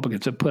lot of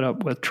Republicans have put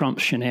up with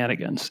Trump's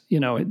shenanigans,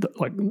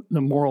 like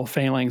the moral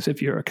failings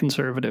if you're a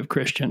conservative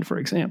Christian, for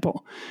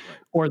example,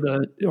 or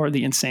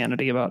the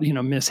insanity about,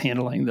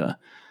 mishandling the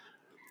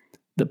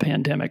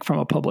pandemic from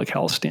a public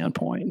health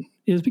standpoint,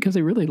 is because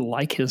they really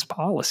like his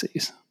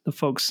policies, the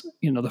folks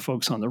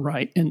on the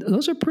right. And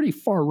those are pretty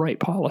far right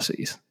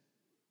policies,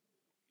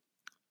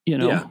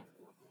 Yeah.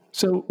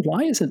 So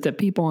why isn't that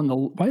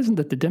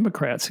the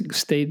Democrats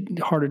stayed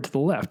harder to the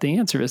left? The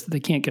answer is that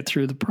they can't get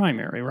through the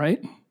primary, right?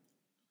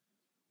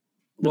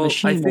 I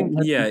think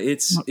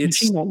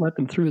machine won't let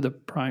them through the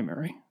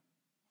primary.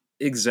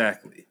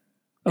 Exactly.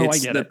 Oh, I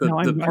get it.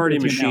 The party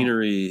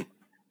machinery.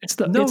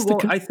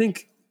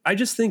 I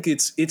just think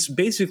it's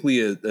basically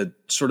a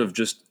sort of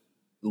just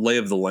lay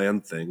of the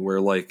land thing where,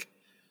 like,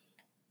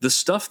 the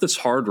stuff that's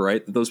hard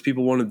right that those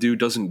people want to do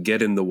doesn't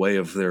get in the way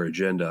of their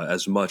agenda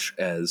as much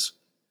as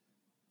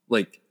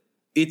like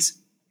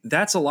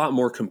that's a lot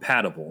more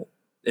compatible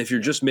if you're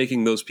just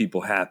making those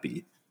people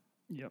happy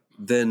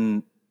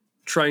than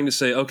trying to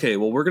say, okay,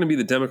 well, we're going to be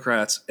the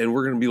Democrats and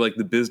we're going to be like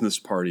the business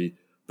party,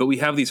 but we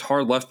have these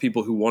hard left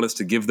people who want us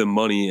to give them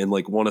money and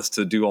like want us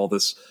to do all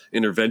this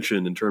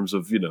intervention in terms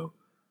of,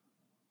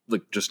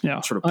 like just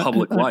sort of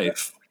public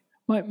life.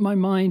 My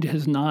mind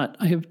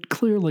I have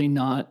clearly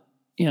not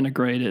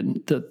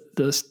integrated the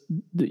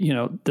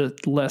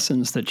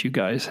lessons that you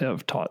guys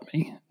have taught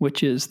me,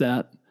 which is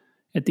that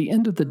at the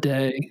end of the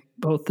day,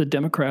 both the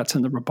Democrats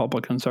and the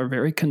Republicans are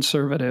very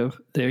conservative.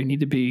 They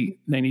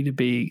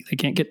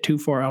can't get too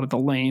far out of the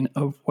lane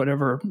of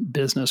whatever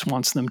business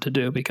wants them to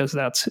do, because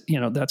that's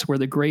where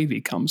the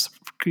gravy comes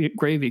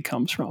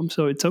from.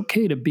 So it's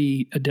okay to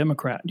be a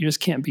Democrat. You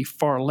just can't be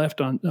far left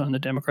on the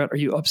Democrat, or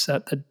you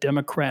upset the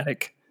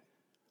Democratic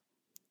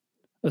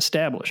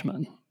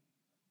establishment.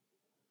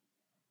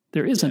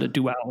 There isn't a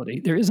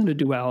duality. There isn't a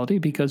duality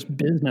because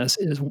business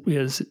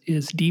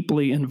is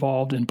deeply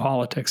involved in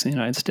politics in the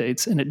United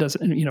States, and it does,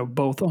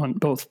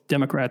 both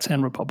Democrats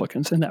and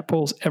Republicans, and that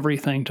pulls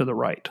everything to the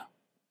right.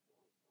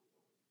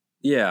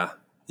 Yeah,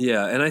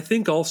 and I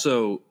think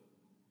also,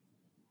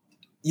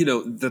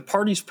 the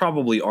parties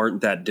probably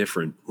aren't that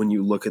different when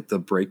you look at the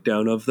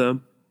breakdown of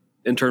them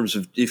in terms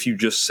of if you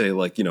just say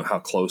like how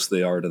close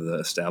they are to the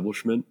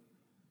establishment.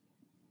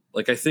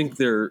 Like I think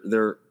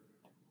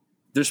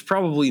there's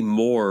probably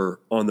more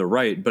on the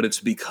right, but it's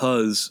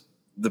because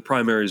the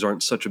primaries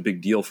aren't such a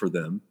big deal for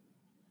them.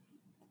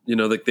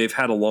 Like they've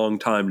had a long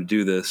time to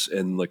do this,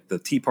 and like the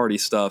Tea Party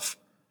stuff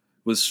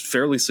was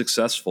fairly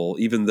successful,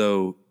 even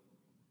though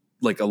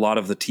like a lot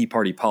of the Tea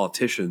Party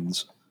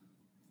politicians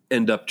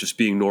end up just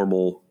being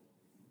normal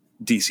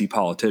DC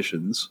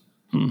politicians.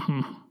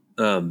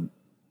 Mm-hmm.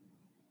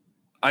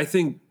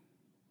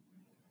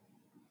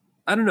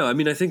 I don't know. I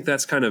mean, I think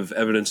that's kind of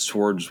evidence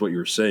towards what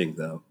you're saying,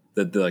 though.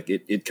 That like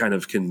it kind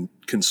of can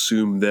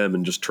consume them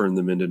and just turn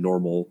them into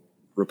normal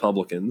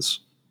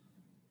Republicans.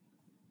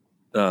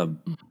 So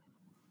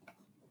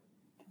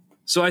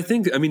I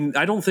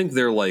don't think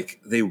they're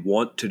like they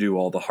want to do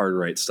all the hard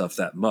right stuff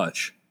that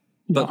much,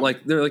 but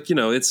like they're like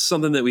it's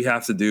something that we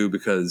have to do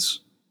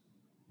because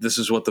this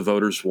is what the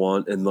voters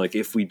want, and like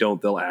if we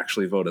don't, they'll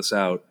actually vote us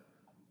out,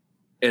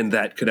 and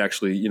that could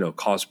actually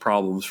cause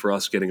problems for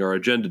us getting our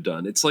agenda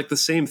done. It's like the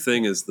same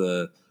thing as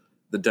the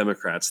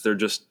Democrats. They're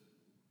just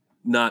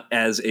not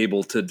as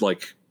able to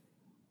like,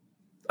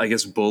 I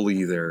guess,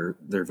 bully their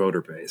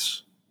voter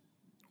base.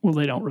 Well,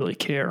 they don't really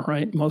care,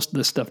 right? Most of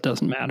this stuff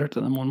doesn't matter to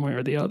them one way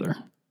or the other.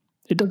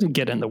 It doesn't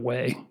get in the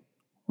way,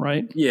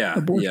 right? Yeah.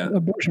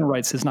 Abortion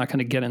rights is not going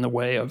to get in the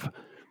way of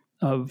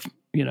or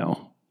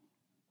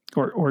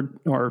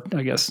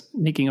I guess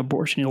making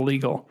abortion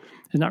illegal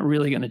is not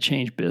really going to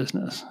change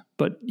business.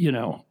 But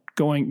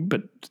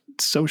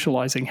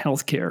socializing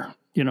healthcare,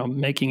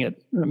 making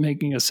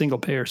a single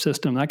payer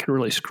system, that could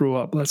really screw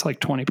up. That's like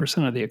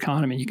 20% of the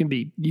economy. You can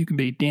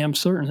be damn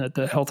certain that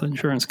the health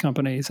insurance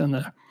companies and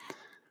the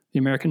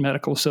American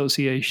Medical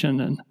Association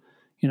and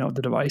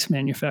the device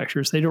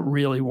manufacturers, they don't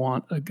really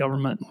want a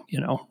government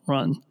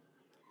run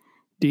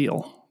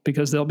deal,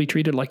 because they'll be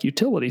treated like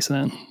utilities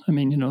then. I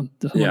mean,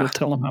 they'll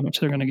tell them how much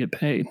they're going to get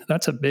paid.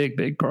 That's a big,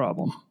 big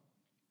problem.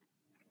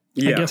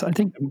 Yeah, I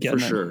think I'm getting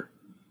for sure.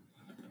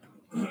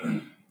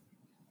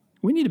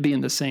 We need to be in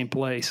the same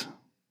place.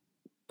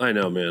 I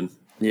know, man.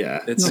 Yeah,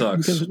 it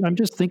sucks. Because I'm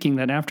just thinking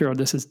that after all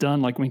this is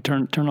done, like we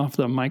turn off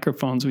the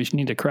microphones, we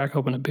need to crack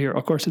open a beer.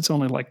 Of course, it's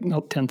only like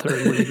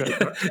 10:30.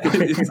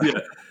 Yeah,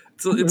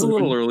 it's a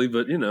little early,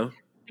 but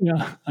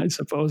Yeah, I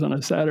suppose on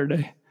a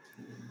Saturday.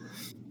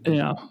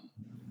 Yeah.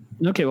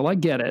 Okay, well, I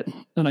get it,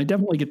 and I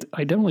definitely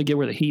get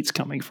where the heat's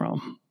coming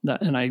from.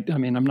 I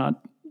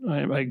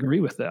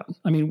agree with that.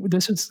 I mean,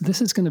 this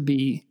is going to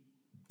be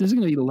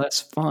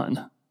less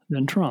fun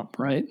than Trump,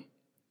 right?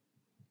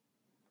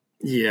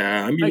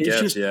 Yeah, I mean,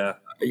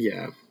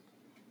 yeah.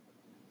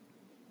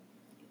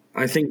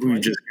 I think we've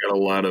just got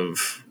a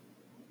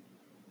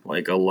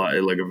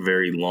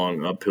very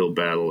long uphill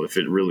battle. If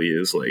it really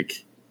is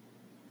like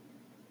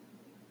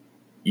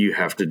you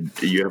have to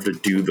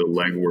do the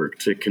legwork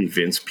to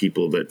convince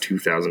people that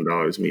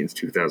 $2,000 means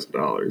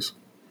 $2,000.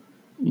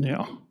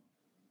 Yeah.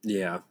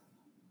 Yeah.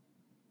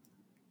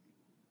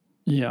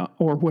 Yeah,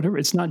 or whatever.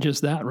 It's not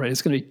just that, right?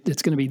 It's going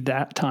to be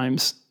that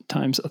times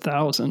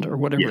 1,000 or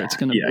whatever it's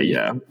going to be.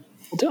 Yeah.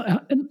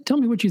 Tell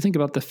me what you think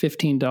about the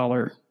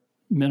 $15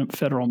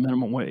 federal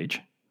minimum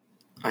wage.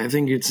 I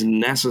think it's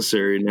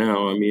necessary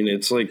now. I mean,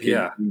 it's like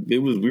we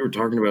were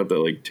talking about that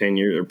like 10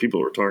 years, or people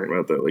were talking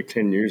about that like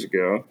 10 years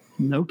ago.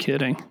 No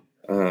kidding.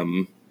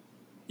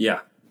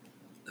 Yeah.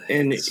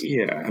 And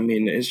I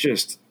mean, it's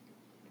just,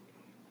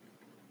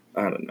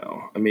 I don't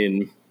know. I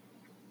mean,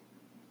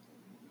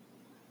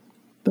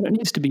 but it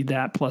needs to be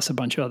that plus a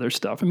bunch of other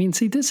stuff. I mean,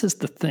 see, this is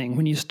the thing.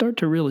 When you start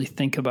to really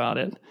think about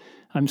it,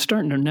 I'm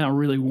starting to now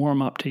really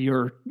warm up to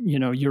your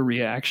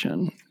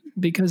reaction,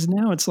 because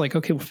now it's like,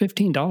 okay, well,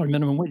 $15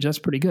 minimum wage, that's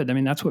pretty good. I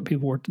mean, that's what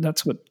people were,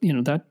 that's what,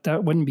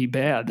 that wouldn't be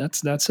bad.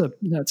 That's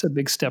a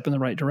big step in the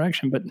right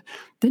direction. But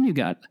then you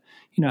got,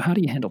 how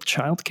do you handle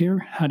childcare?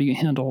 How do you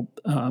handle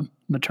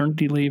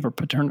maternity leave or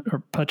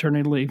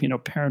paternity leave,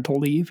 parental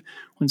leave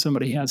when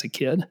somebody has a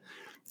kid?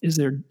 Is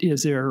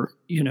there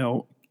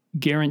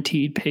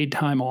guaranteed paid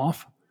time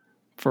off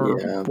for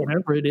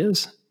whatever it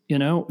is?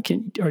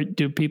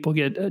 Do people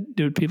get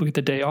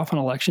the day off on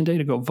election day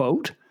to go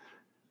vote?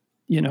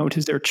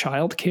 Is there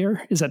child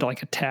care? Is that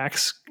like a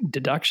tax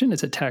deduction?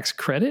 Is it tax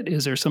credit?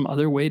 Is there some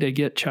other way to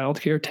get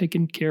child care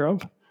taken care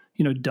of,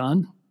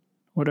 done,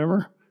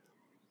 whatever?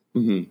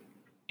 Mm-hmm.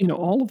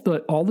 All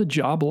the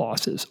job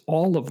losses,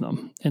 all of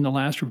them in the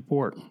last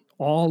report,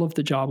 all of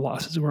the job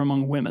losses were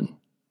among women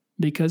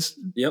because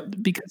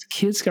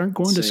kids aren't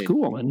going to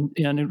school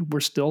and we're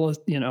still a,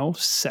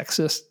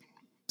 sexist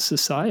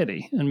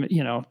society. And,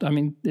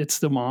 it's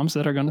the moms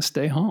that are going to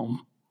stay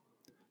home.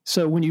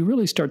 So when you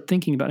really start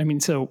thinking about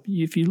it, so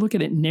if you look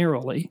at it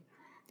narrowly,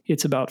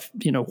 it's about,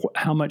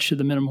 how much should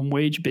the minimum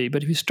wage be?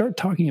 But if you start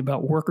talking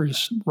about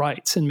workers'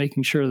 rights and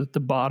making sure that the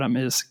bottom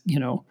is,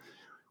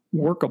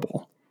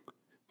 workable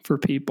for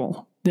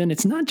people, then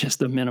it's not just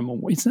the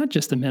minimum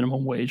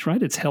wage,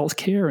 right? It's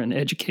healthcare and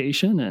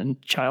education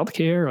and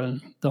childcare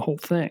and the whole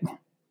thing.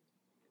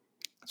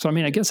 So,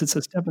 I guess it's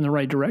a step in the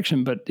right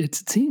direction, but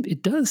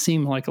it does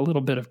seem like a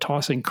little bit of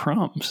tossing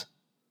crumbs.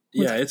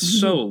 Yeah, it's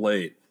so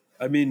late.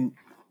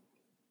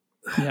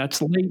 Yeah,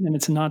 it's late and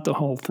it's not the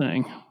whole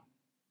thing.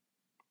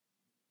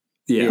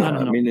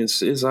 Yeah,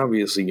 it's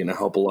obviously going to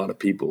help a lot of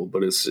people,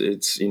 but it's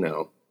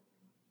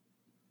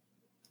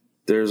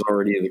there's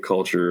already the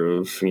culture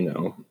of,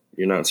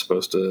 you're not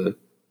supposed to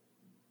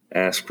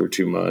ask for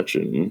too much.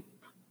 And,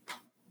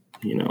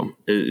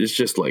 it's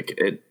just like,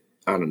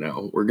 I don't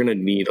know. We're going to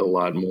need a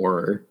lot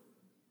more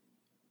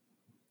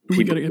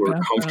people who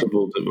are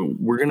comfortable.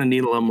 We're going to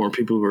need a lot more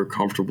people who are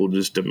comfortable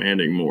just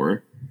demanding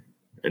more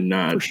and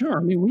not. For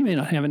sure. We may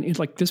not have any,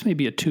 like this may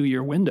be a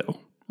 2-year window,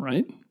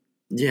 right?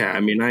 Yeah.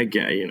 I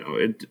get,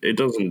 it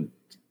doesn't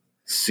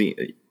seem.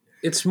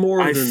 It's more.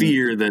 I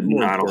fear that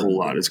not a whole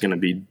lot is going to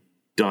be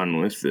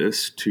done with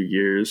this 2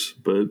 years,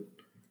 but.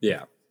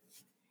 Yeah.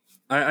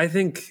 I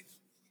think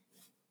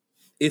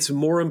it's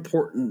more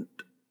important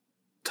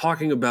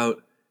talking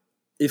about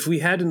if we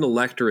had an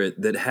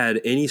electorate that had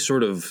any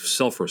sort of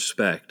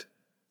self-respect,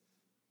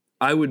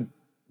 I would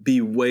be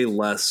way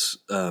less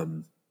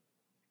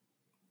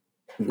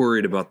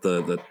worried about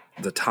the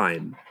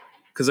time.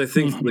 Because I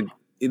think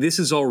this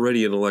is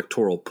already an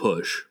electoral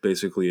push,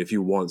 basically, if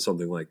you want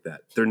something like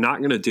that. They're not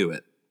going to do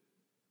it.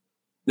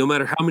 No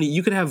matter how many,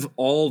 you could have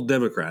all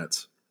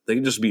Democrats. They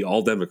can just be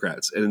all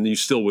Democrats, and you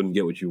still wouldn't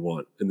get what you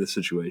want in this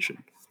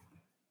situation.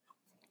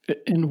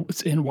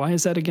 And why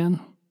is that again?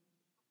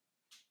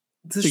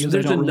 There's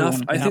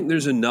enough. I think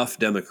there's enough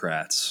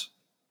Democrats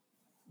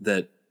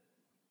that.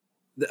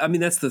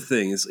 That's the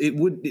thing. Is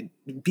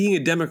being a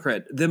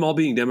Democrat, them all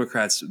being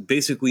Democrats,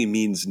 basically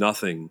means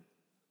nothing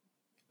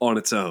on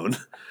its own.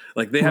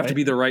 Like they have to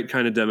be the right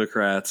kind of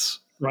Democrats.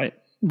 Right.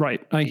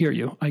 I hear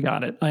you. I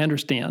got it. I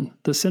understand.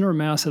 The center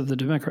mass of the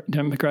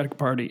Democratic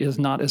Party is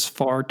not as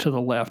far to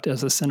the left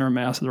as the center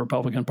mass of the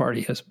Republican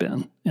Party has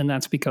been, and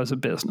that's because of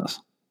business.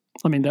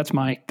 That's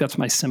my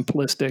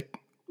simplistic,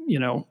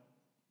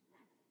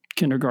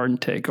 kindergarten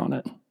take on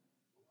it.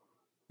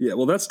 Yeah,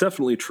 well, that's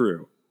definitely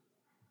true.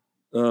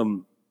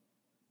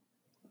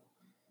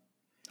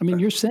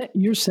 You're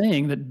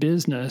saying that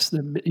business,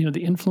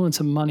 the influence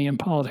of money in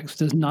politics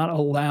does not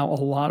allow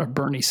a lot of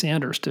Bernie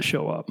Sanders to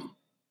show up.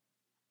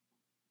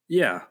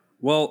 Yeah,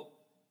 well,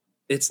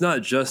 it's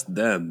not just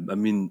them.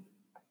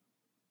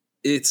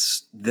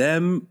 It's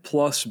them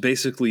plus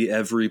basically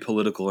every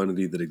political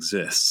entity that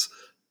exists.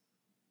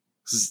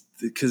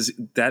 Because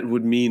that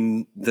would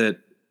mean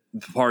that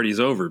the party's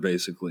over,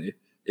 basically.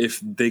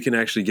 If they can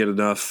actually get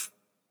enough,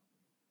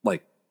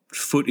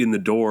 foot in the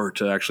door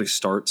to actually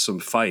start some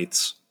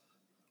fights.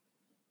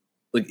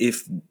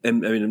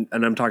 And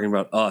I'm talking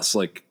about us,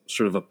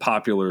 sort of a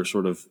popular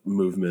sort of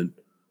movement.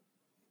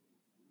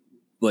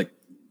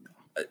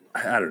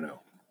 I don't know.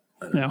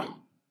 Yeah.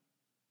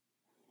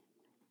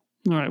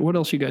 All right. What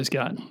else you guys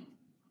got?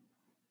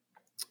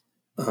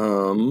 That's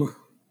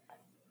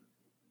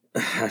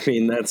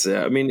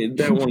it.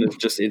 That one is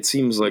just, it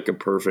seems like a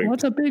perfect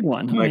What's a big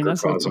one?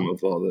 microcosm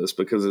of all this,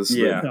 because it's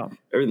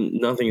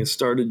nothing has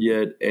started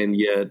yet. And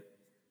yet,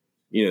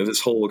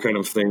 this whole kind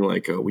of thing,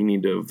 we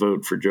need to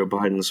vote for Joe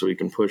Biden so we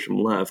can push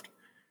him left,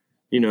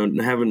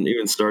 haven't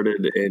even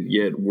started. And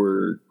yet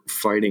we're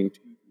fighting,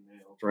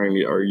 trying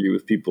to argue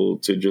with people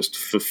to just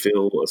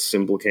fulfill a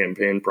simple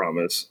campaign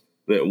promise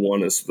that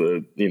won us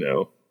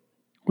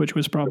which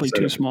was probably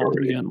too small to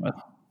begin with.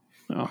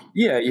 Oh.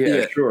 Yeah,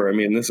 sure.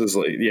 This is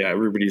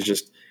everybody's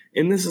just,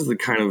 and this is the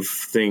kind of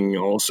thing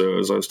also,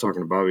 as I was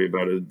talking to Bobby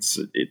about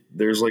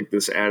there's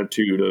this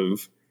attitude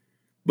of,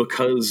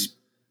 because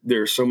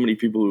there are so many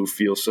people who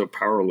feel so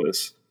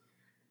powerless,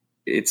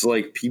 it's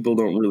like people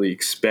don't really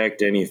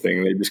expect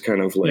anything. They just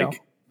kind of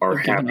are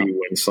happy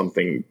when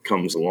something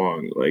comes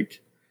along.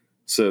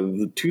 So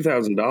the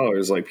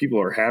 $2,000, like,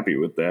 people are happy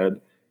with that.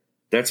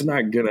 That's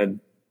not going to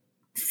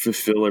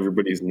fulfill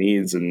everybody's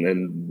needs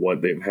and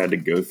what they've had to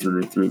go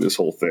through this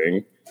whole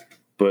thing.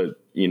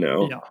 But,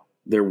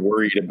 they're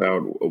worried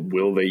about,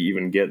 will they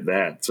even get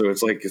that? So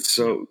it's like,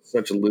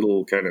 such a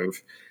little kind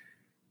of,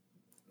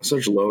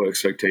 such low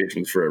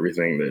expectations for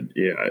everything that,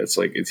 it's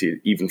like, it's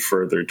even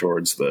further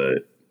towards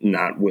the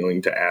not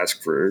willing to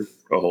ask for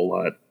a whole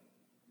lot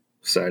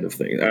side of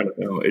things. I don't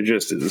know. It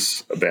just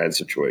is a bad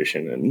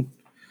situation. And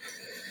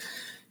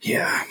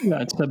yeah,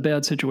 it's a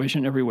bad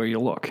situation everywhere you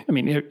look. I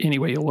mean, any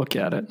way you look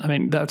at it. I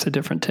mean, that's a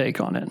different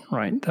take on it,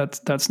 right?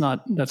 That's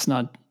not,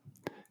 Biden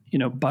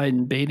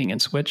baiting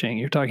and switching.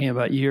 You're talking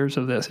about years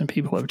of this, and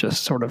people have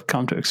just sort of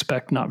come to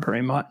expect not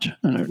very much,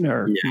 and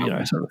are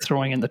sort of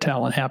throwing in the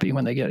towel and happy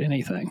when they get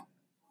anything.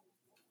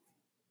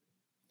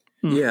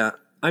 Yeah,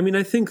 I mean,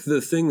 I think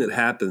the thing that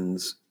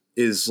happens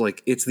is,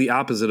 like, it's the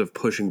opposite of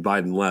pushing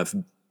Biden left.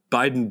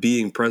 Biden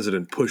being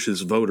president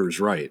pushes voters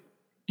right.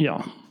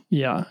 Yeah,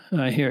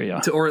 I hear you.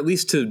 Or at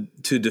least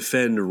to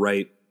defend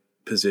right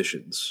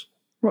positions.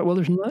 Right. Well,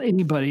 there's not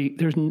anybody.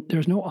 There's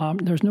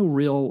no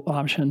real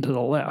option to the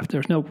left.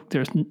 There's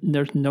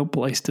no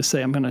place to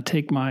say I'm going to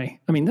take my.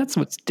 I mean, that's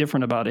what's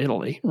different about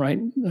Italy, right?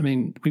 I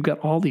mean, we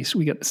got gobs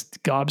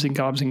and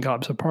gobs and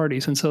gobs of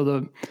parties, and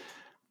so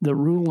the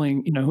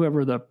ruling,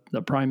 whoever the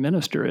prime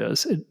minister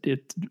is,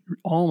 it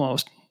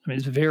almost. I mean,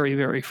 it's very,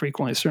 very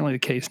frequently, certainly the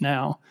case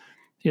now.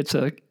 It's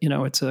a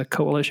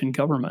coalition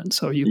government.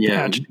 So you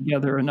patch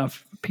together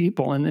enough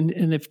people,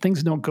 and if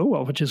things don't go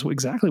well, which is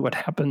exactly what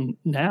happened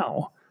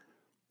now.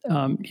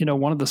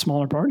 One of the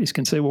smaller parties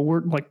can say, "Well,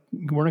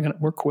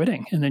 we're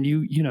quitting," and then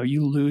you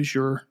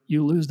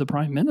lose the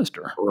prime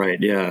minister. Right.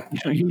 Yeah.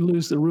 You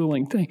lose the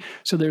ruling thing.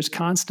 So there's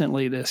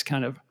constantly this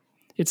kind of.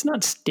 It's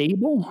not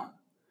stable,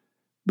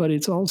 but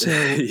it's also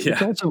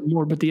it's also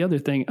more. But the other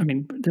thing, I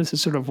mean, this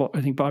is sort of what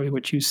I think, Bobby,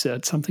 what you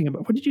said something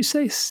about. What did you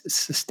say?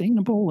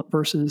 Sustainable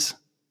versus.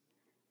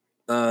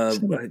 A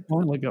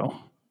while ago,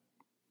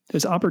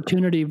 there's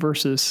opportunity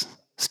versus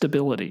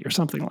stability, or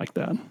something like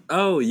that.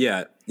 Oh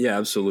yeah,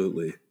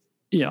 absolutely.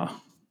 Yeah,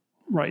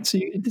 right. So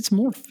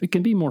it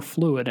can be more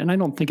fluid, and I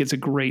don't think it's a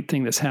great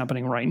thing that's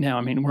happening right now.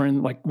 I mean, we're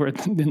in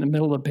the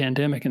middle of a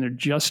pandemic, and they're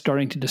just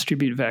starting to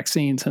distribute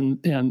vaccines, and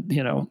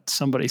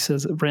somebody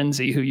says that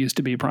Renzi, who used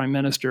to be prime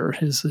minister,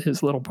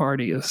 his little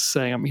party is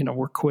saying,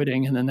 we're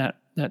quitting, and then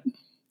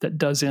that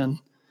does in.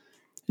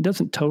 It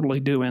doesn't totally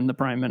do in the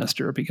prime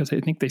minister, because I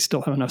think they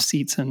still have enough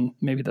seats in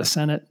maybe the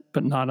Senate,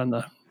 but not in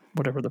the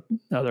whatever the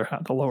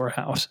lower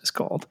house is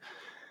called.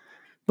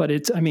 But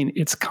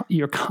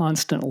you're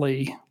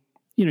constantly,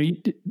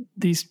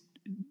 it's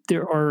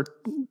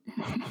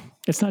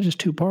not just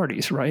two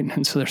parties, right?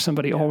 And so there's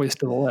somebody always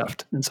to the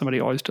left and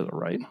somebody always to the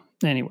right.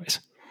 Anyways.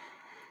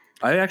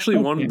 I actually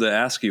wanted to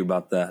ask you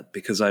about that,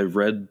 because I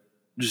read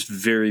just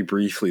very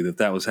briefly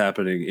that was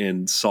happening,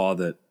 and saw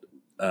that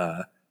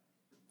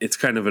it's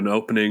kind of an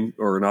opening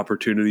or an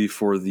opportunity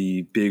for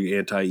the big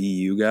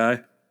anti-EU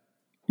guy.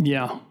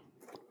 Yeah.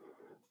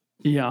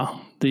 Yeah.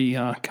 The,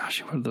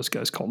 what are those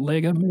guys called?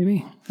 Lega,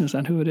 maybe? Is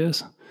that who it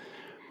is?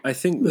 I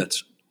think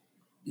that's,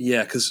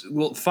 because,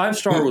 Five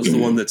Star was the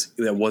one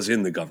that was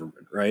in the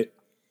government, right?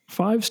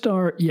 5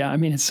 Star, yeah. I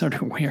mean, it's sort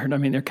of weird. I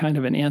mean, they're kind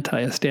of an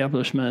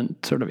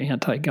anti-establishment, sort of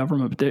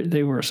anti-government, but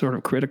they were sort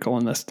of critical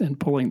in this and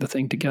pulling the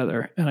thing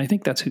together. And I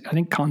think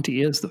Conte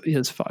is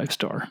 5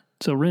 Star.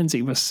 So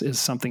Renzi is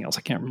something else.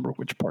 I can't remember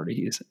which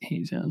party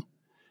he's in.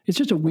 It's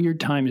just a weird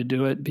time to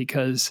do it,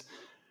 because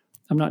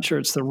I'm not sure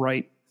it's the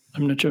right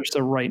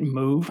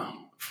move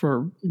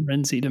for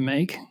Renzi to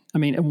make. I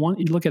mean,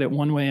 you look at it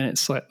one way, and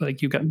it's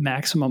like you've got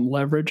maximum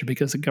leverage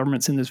because the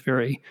government's in this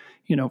very,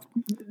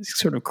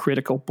 sort of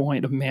critical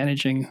point of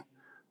managing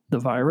the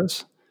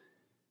virus.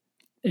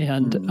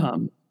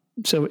 And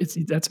so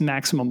that's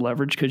maximum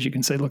leverage, because you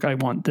can say, look, I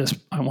want this,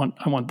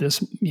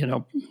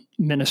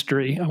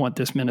 ministry, I want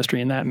this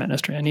ministry and that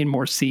ministry. I need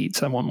more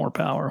seats. I want more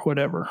power,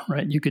 whatever,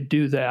 right? You could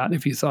do that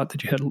if you thought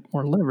that you had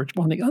more leverage.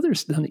 But on the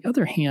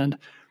other hand,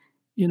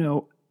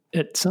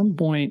 at some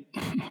point,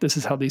 this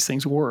is how these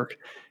things work.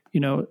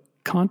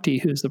 Conte,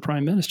 who's the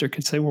prime minister,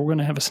 could say, well, we're going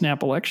to have a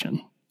snap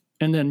election.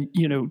 And then,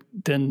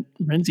 then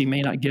Renzi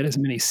may not get as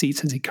many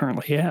seats as he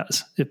currently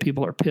has if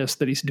people are pissed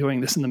that he's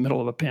doing this in the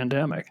middle of a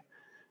pandemic.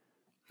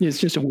 It's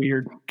just a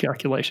weird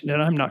calculation,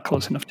 and I'm not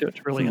close enough to it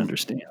to really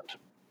understand.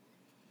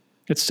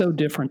 It's so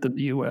different than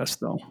the U.S.,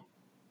 though.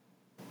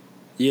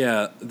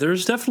 Yeah,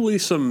 there's definitely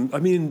some. I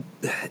mean,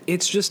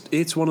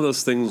 it's one of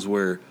those things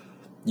where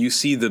you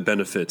see the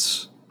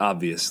benefits,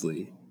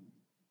 obviously.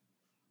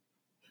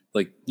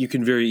 Like, you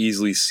can very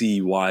easily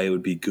see why it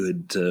would be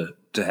good to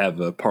have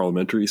a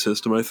parliamentary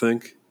system, I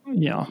think.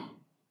 Yeah.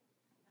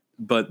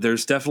 But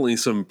there's definitely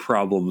some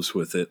problems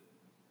with it.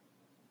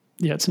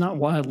 Yeah, it's not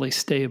wildly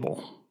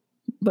stable.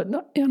 But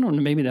I don't know,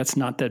 maybe that's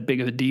not that big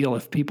of a deal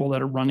if people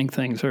that are running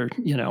things are,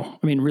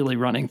 really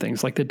running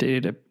things like the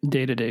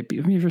day-to-day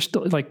people. I mean, if you're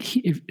still,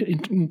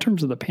 in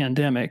terms of the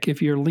pandemic, if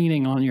you're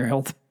leaning on your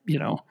health,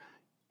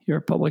 your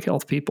your public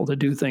health people to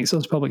do things,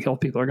 those public health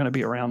people are going to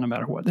be around no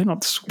matter what. They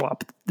don't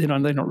swap. They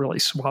don't really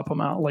swap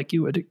them out like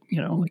you would,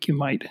 like you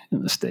might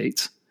in the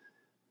States.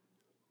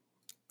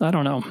 I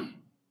don't know.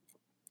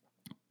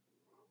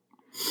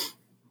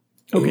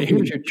 Okay,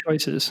 here's your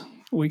choices.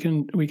 We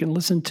can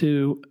listen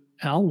to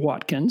Al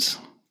Watkins.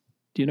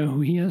 Do you know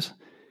who he is?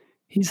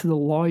 He's the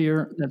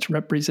lawyer that's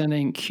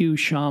representing Q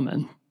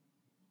Shaman.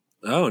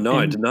 Oh no,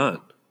 I did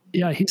not.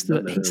 Yeah, he's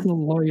the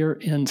lawyer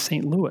in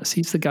St. Louis.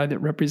 He's the guy that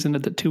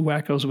represented the two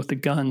wackos with the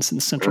guns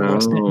in Central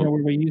West Indiana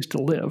where we used to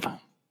live.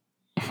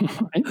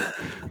 Right?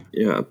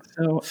 Yeah.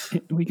 So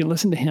we can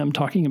listen to him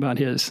talking about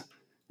his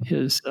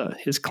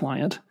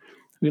client.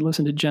 We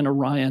listen to Jenna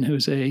Ryan,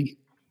 who's a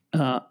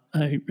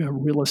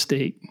real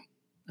estate,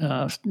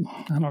 I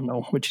don't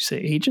know what you say,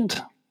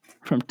 agent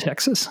from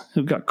Texas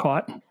who got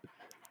caught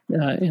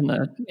in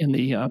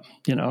the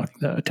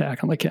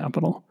attack on the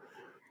Capitol.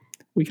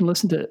 We can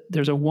listen to,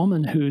 there's a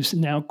woman who's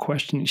now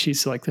questioning,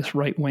 she's like this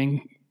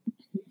right-wing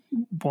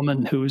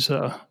woman who's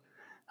I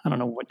don't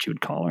know what you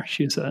would call her.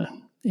 She's a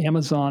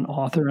Amazon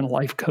author and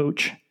life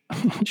coach.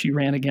 She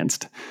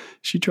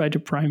tried to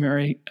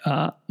primary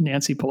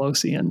Nancy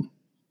Pelosi, and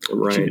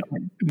she got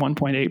like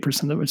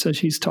 1.8% of it. So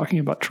she's talking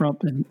about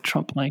Trump and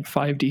Trump playing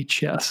 5D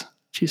chess.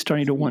 She's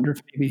starting to wonder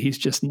if maybe he's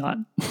just not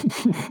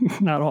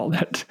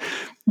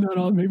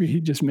maybe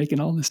he's just making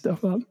all this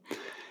stuff up.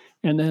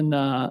 And then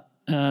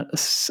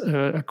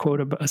a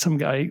quote about some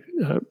guy,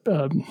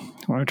 what am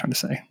I trying to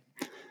say?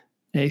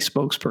 A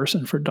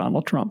spokesperson for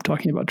Donald Trump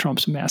talking about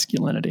Trump's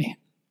masculinity.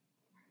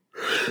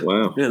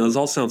 Wow. Yeah, those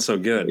all sound so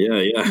good.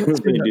 Yeah.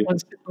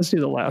 Let's do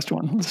the last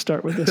one. Let's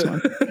start with this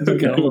one.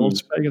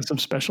 I got some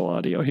special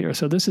audio here.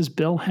 So this is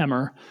Bill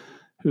Hemmer,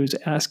 who's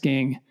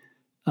asking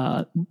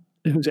this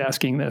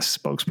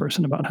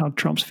spokesperson about how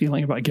Trump's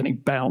feeling about getting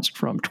bounced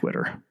from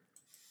Twitter.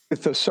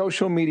 With the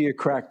social media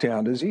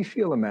crackdown, does he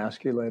feel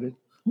emasculated?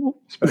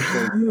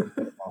 Especially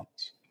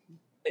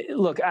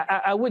Look,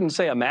 I wouldn't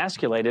say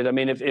emasculated. I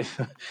mean, if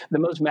the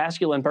most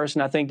masculine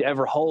person I think to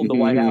ever hold the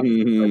White House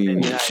in the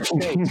United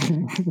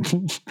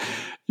States.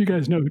 You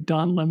guys know who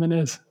Don Lemon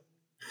is?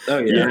 Oh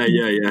yeah.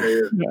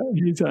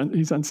 He's on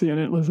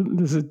CNN. Listen,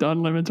 this is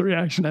Don Lemon's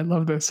reaction. I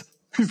love this.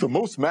 He's the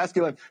most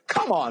masculine.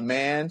 Come on,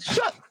 man.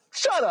 Shut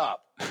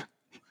up.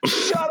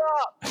 Shut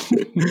up.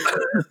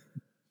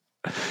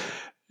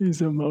 He's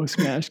the most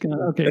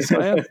masculine. Okay,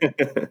 so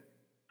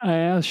I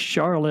asked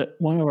Charlotte,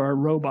 one of our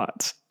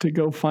robots, to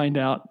go find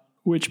out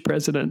which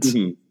presidents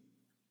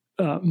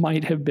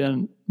might have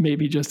been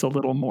maybe just a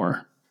little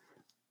more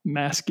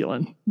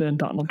masculine than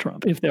Donald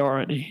Trump, if there are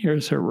any.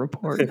 Here's her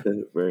report.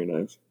 Very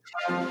nice.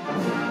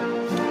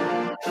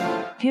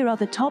 Here are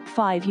the top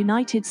 5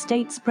 United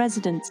States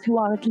presidents who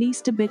are at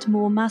least a bit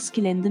more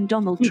masculine than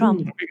Donald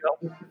Trump.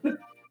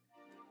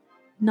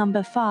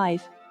 Number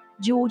 5.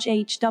 George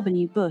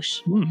H.W.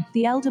 Bush.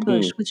 The elder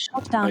Bush was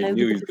shot down over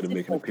the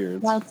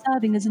Pacific while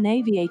serving as an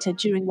aviator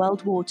during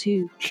World War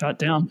II. Shot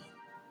down.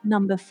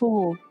 Number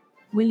 4.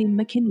 William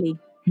McKinley.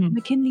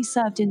 McKinley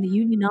served in the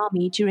Union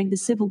Army during the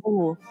Civil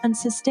War and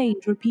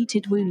sustained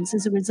repeated wounds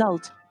as a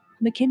result.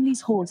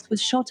 McKinley's horse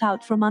was shot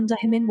out from under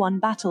him in one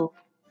battle.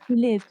 He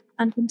lived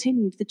and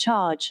continued the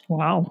charge.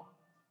 Wow.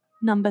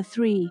 Number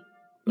 3.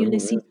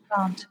 Ulysses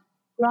Grant.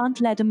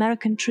 Grant led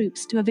American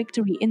troops to a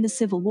victory in the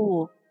Civil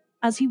War.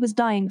 As he was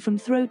dying from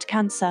throat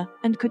cancer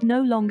and could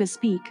no longer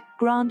speak,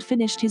 Grant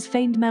finished his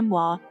famed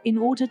memoir in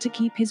order to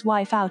keep his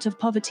wife out of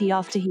poverty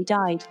after he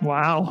died.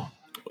 Wow.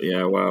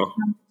 Yeah, wow.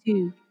 Number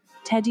 2.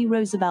 Teddy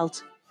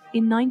Roosevelt.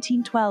 In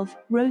 1912,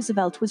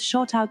 Roosevelt was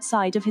shot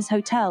outside of his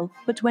hotel,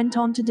 but went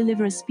on to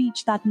deliver a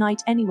speech that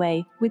night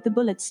anyway, with the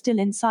bullets still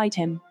inside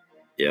him.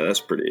 Yeah, that's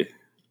pretty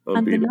unbeatable.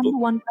 And the number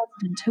 1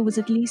 president who was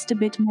at least a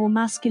bit more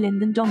masculine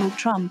than Donald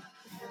Trump.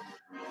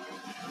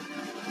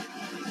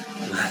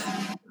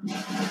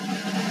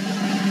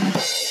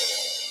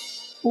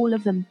 All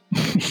of them.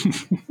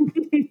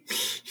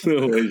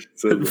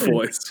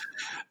 Voice.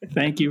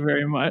 Thank you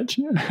very much.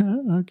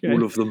 Okay.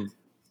 All of them.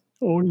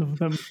 All of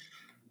them.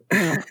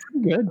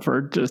 Good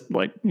for just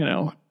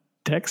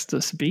text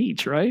to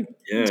speech, right?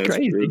 Yeah, it's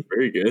crazy.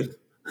 Very good.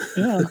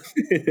 Yeah.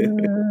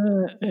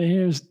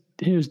 Here's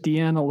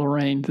Deanna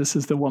Lorraine. This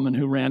is the woman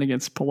who ran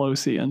against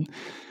Pelosi, and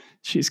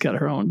she's got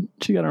her own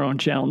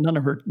channel.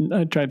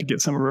 I tried to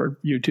get some of her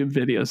YouTube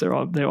videos.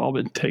 They've all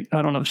been taken.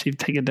 I don't know if she'd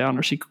taken down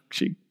or she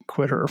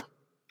quit her.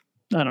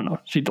 I don't know.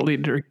 She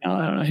deleted her account.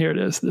 I don't know. Here it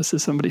is. This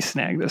is somebody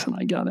snagged this and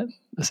I got it.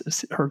 This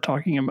is her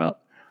talking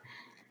about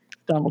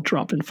Donald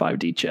Trump in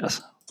 5D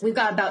chess. We've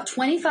got about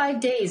 25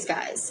 days,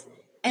 guys,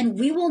 and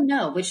we will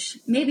know, which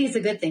maybe is a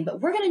good thing, but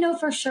we're going to know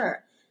for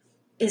sure.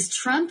 Is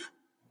Trump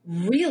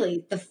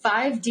really the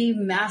 5D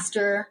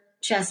master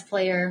chess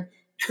player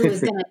who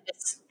is going to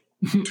just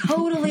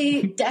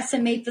totally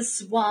decimate the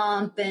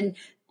swamp and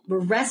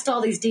arrest all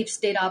these deep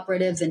state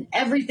operatives, and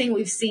everything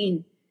we've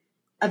seen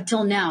up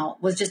till now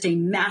was just a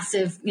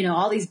massive,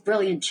 all these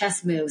brilliant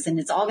chess moves, and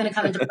it's all going to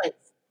come into place.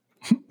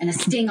 And a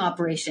sting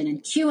operation,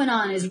 and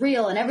QAnon is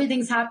real, and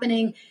everything's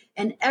happening,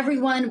 and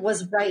everyone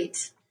was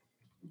right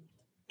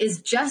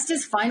Is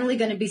justice finally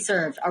going to be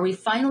served? Are we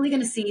finally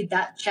going to see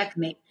that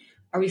checkmate?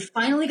 Are we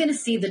finally going to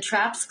see the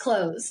traps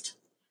closed?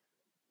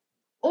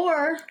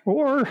 Or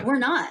we're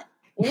not.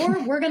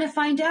 Or we're going to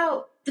find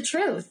out the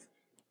truth.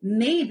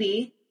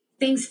 Maybe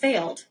things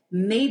failed.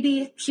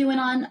 Maybe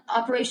QAnon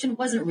operation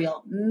wasn't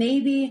real.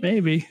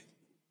 Maybe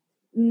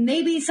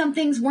some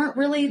things weren't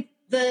really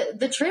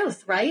the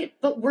truth, right?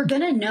 But we're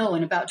going to know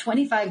in about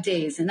 25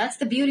 days. And that's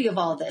the beauty of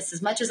all this.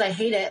 As much as I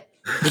hate it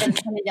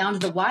and coming down to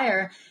the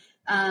wire,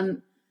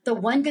 the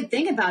one good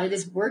thing about it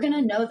is we're going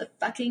to know the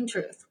fucking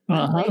truth.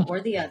 One way or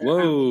the other.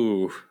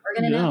 Whoa. We're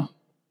going to know.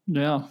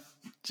 Yeah.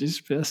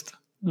 She's pissed.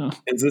 Oh.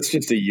 Is this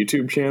just a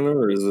YouTube channel,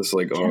 or is this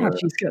like on?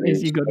 She's got,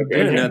 you go to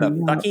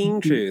the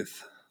fucking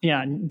truth.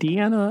 Yeah,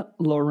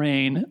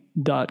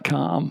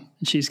 DeannaLorraine.com.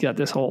 She's got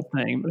this whole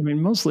thing. I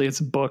mean, mostly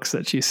it's books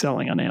that she's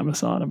selling on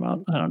Amazon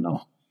about, I don't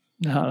know,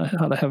 how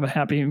to have a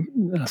happy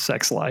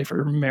sex life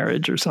or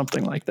marriage or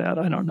something like that.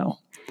 I don't know.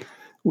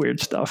 Weird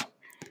stuff.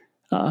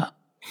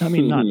 I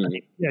mean, not.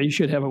 Yeah, you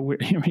should have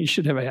you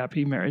should have a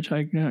happy marriage.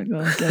 I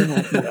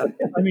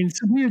mean, it's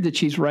weird that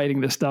she's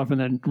writing this stuff and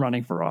then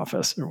running for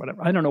office or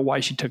whatever. I don't know why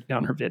she took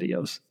down her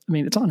videos. I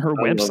mean, it's on her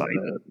website.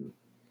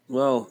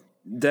 Well,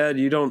 Dad,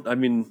 you don't. I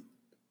mean,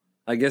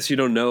 I guess you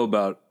don't know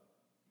about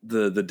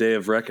the day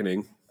of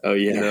reckoning. Oh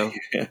yeah. You know?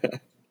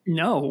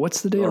 No,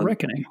 what's the day of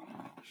reckoning?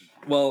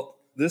 Well,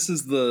 this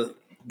is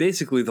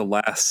basically the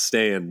last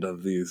stand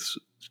of these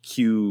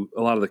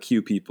a lot of the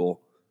Q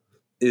people.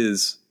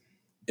 Is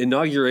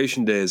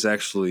Inauguration Day is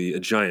actually a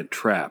giant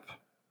trap.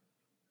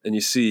 And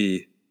you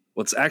see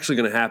what's actually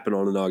going to happen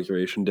on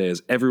Inauguration Day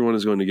is everyone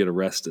is going to get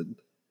arrested.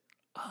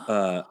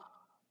 And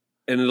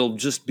it'll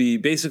just be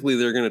basically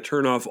they're going to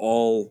turn off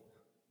all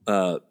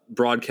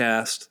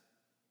broadcast.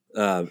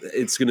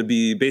 It's going to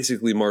be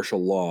basically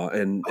martial law,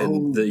 and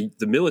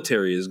the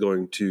military is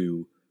going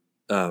to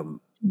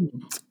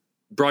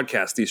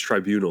broadcast these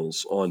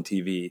tribunals on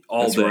TV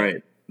all That's day.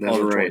 Right. That's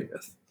right.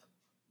 20th.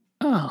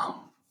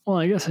 Oh, well,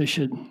 I guess I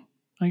should.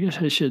 You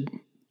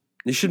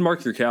should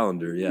mark your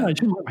calendar. Yeah, I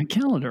should mark my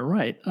calendar.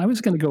 Right. I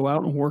was going to go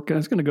out and work. I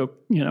was going to go,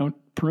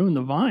 prune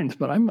the vines,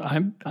 but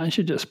I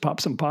should just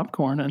pop some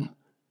popcorn and.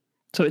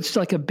 So it's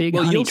like a big.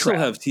 Well, honey you'll trap.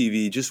 still have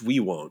TV, just we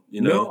won't. You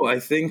know. No, I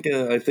think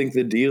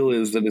the deal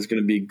is that it's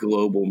going to be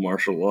global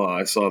martial law.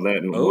 I saw that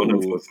in one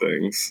of the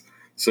things.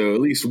 So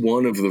at least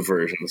one of the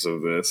versions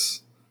of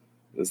this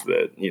is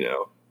that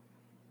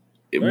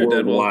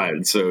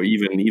worldwide. So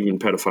even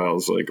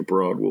pedophiles like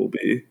abroad will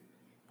be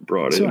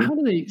brought in. So how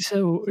do they?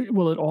 So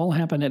will it all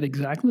happen at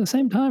exactly the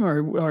same time,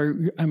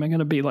 or am I going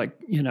to be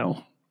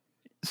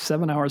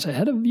 7 hours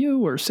ahead of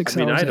you or 6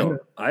 hours?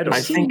 I don't.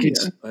 I think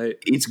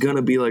it's going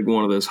to be like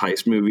one of those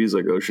heist movies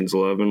like Ocean's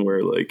 11 where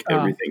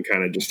everything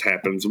kind of just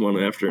happens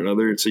one after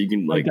another. So you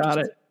can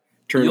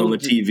turn on the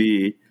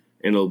TV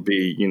and it'll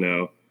be,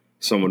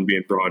 someone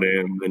being brought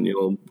in, then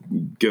you'll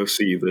go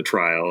see the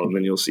trial and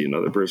then you'll see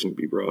another person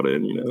be brought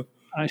in,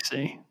 I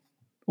see.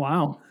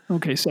 Wow.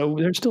 Okay. So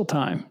there's still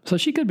time. So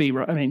she could be,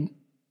 I mean,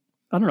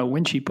 I don't know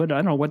when she put it. I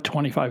don't know what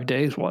 25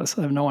 days was.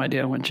 I have no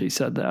idea when she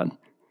said that.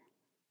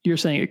 You're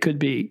saying it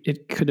could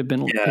have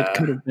been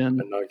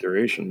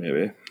inauguration,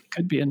 maybe.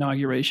 Could be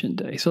Inauguration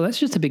Day. So that's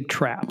just a big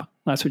trap.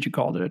 That's what you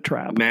called it, a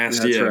trap. Mass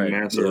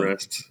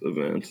arrest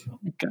event.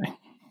 Okay.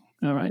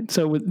 All right.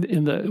 So with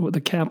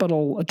the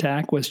Capitol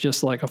attack was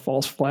just like a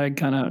false flag,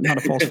 kind of not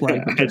a false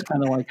flag, but just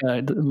kind of like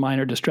a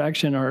minor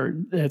distraction, or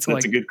that's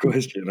a good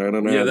question. I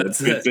don't know. Yeah, that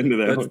fits into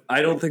that one.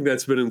 I don't think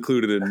that's been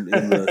included in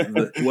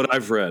the what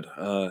I've read.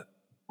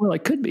 Well,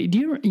 it could be. Do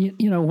you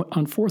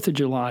on 4th of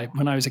July,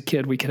 when I was a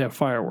kid, we could have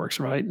fireworks,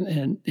 right?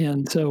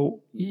 And so,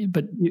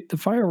 but the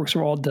fireworks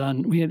were all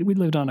done. We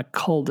lived on a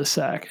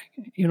cul-de-sac.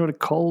 You know what a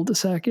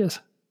cul-de-sac is?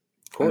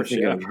 Of course,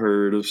 I've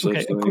heard of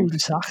such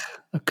things.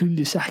 A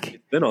cul-de-sac.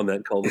 Been on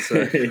that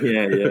cul-de-sac.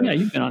 Yeah,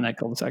 you've been on that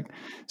cul-de-sac.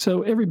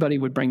 So everybody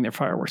would bring their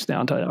fireworks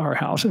down to our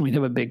house, and we'd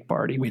have a big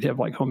party. We'd have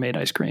like homemade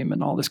ice cream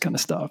and all this kind of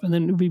stuff. And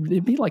then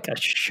it'd be like a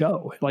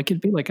show. Like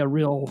it'd be like a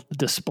real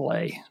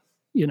display.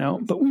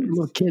 But we were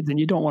little kids and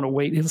you don't want to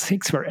wait. It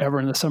takes forever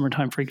in the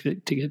summertime for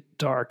it to get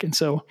dark. And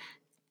so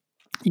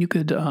you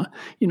could, there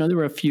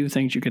were a few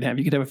things you could have.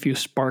 You could have a few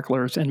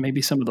sparklers and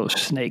maybe some of those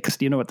snakes.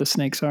 Do you know what the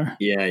snakes are?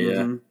 Yeah.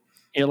 Mm-hmm.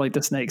 Yeah, like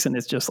the snakes. And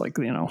it's just like,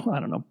 I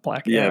don't know,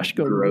 black ash.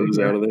 Grows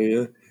out of there,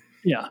 yeah.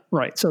 Yeah,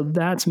 right. So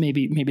that's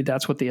maybe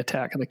that's what the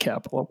attack of the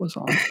Capitol was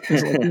on.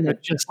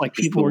 Just like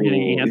people were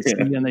getting antsy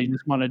and they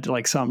just wanted to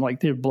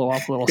they'd blow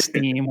off a little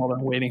steam while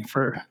they're waiting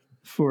for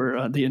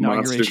the inauguration.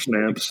 Monster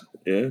snaps.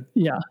 Yeah.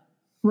 Yeah.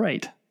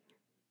 Right.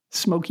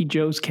 Smokey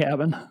Joe's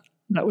cabin.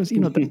 That was, Is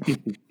that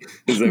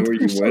where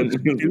you went?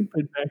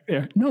 Stupid back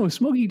there. No,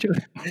 Smokey Joe.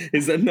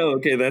 Is that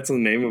okay? That's the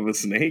name of a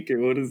snake, or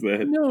what is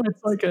that? No,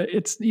 it's like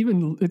it's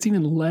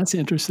even less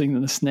interesting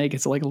than a snake.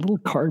 It's like a little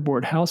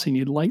cardboard house, and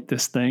you'd light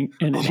this thing,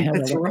 and it had a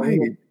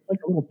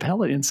little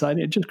pellet inside.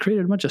 It just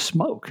created a bunch of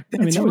smoke.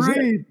 That's that was right.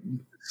 It.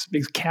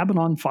 Big cabin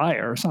on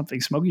fire or something.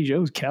 Smokey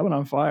Joe's cabin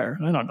on fire.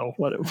 I don't know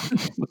what it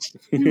was.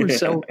 We were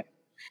so.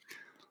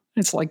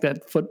 It's like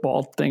that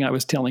football thing I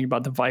was telling you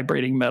about, the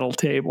vibrating metal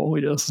table.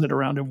 We just sit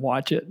around and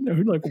watch it.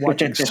 Like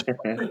watching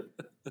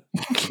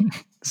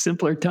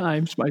simpler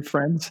times, my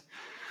friends.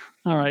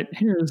 All right,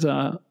 here's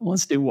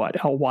let's do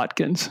what? Al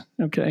Watkins.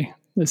 Okay,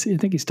 let's see. I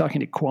think he's talking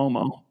to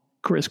Cuomo,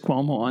 Chris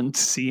Cuomo on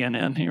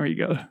CNN. Here we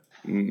go.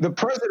 The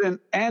president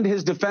and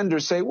his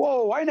defenders say,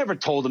 whoa, I never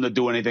told him to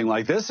do anything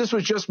like this. This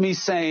was just me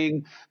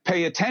saying,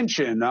 pay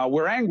attention.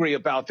 We're angry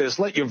about this.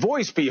 Let your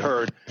voice be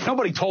heard.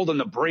 Nobody told him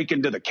to break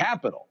into the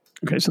Capitol.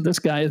 Okay, so this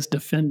guy is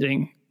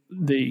defending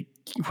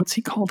what's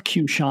he called?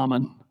 Q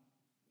Shaman,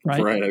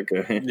 right? Right,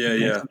 okay.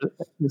 Yeah.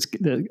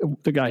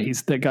 The guy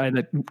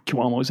that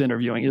Cuomo is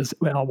interviewing is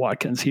Al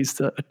Watkins. He's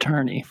the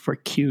attorney for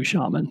Q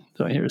Shaman.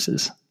 So here's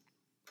his.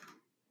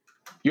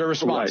 Your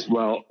response. Right.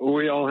 Well,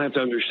 we all have to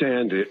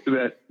understand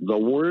that the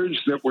words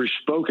that were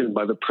spoken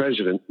by the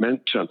president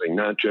meant something,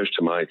 not just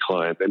to my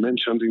client. They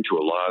meant something to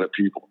a lot of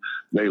people.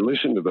 They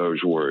listened to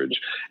those words,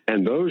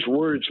 and those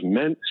words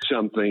meant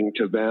something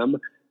to them,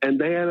 and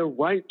they had a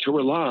right to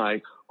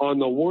rely on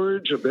the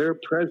words of their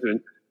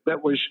president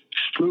that was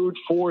spewed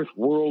forth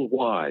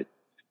worldwide,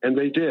 and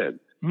they did.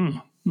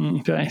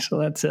 Okay, so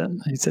that's it.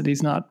 He said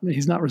he's not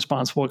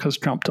responsible because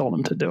Trump told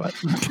him to do it.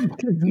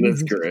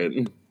 That's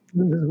great.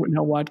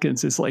 Now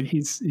Watkins is like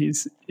he's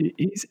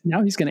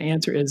now he's going to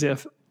answer as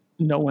if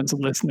no one's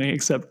listening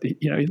except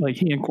like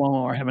he and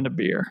Cuomo are having a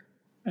beer.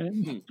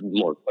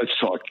 Look, let's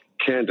talk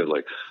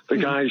candidly. The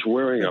guy's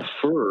wearing a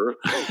fur.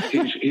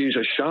 He's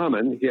a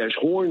shaman. He has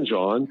horns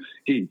on.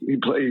 He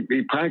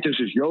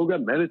practices yoga,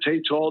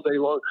 meditates all day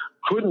long.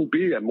 Couldn't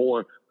be a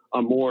more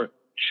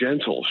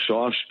gentle,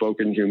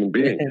 soft-spoken human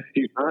being.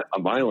 He's not a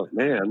violent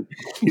man.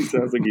 He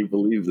sounds like he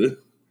believes it.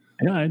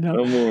 Yeah, I know.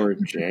 No more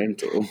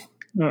gentle.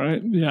 All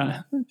right,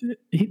 yeah.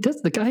 He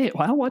does. The guy,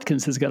 Al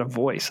Watkins, has got a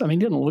voice. I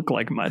mean, he doesn't look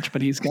like much,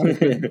 but he's got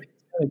a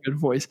good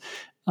voice.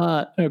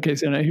 Okay,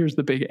 so now here's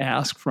the big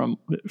ask from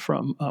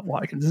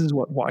Watkins. This is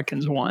what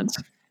Watkins wants.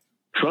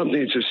 Trump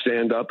needs to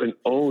stand up and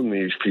own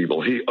these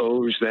people. He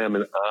owes them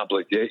an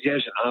obligation. He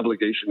has an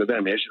obligation to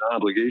them. He has an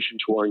obligation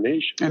to our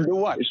nation. And do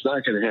what? It's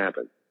not going to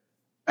happen.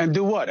 And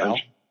do what, Al?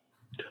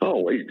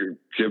 Oh, wait,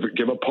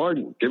 give a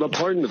pardon. Give a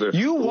pardon to the...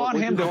 You want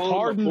him to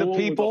pardon the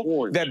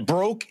people that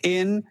broke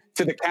in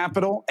to the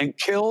Capitol and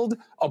killed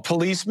a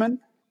policeman?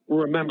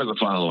 Remember the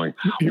following.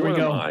 Here we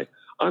go.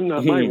 I'm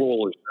not. My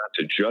role is not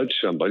to judge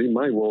somebody.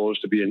 My role is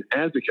to be an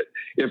advocate.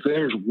 If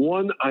there's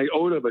one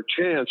iota of a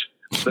chance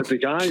that the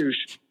guy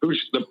who's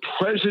the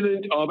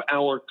president of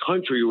our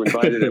country, who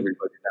invited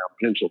everybody down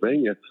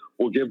Pennsylvania,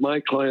 will give my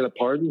client a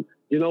pardon,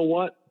 you know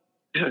what?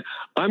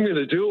 I'm going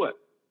to do it.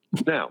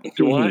 Now,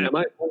 am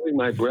I holding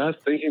my breath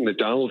thinking that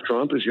Donald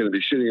Trump is going to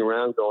be sitting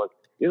around going,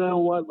 you know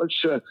what?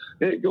 Let's go.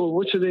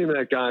 What's the name of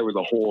that guy with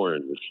the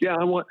horns? Yeah,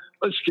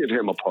 let's give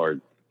him a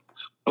pardon.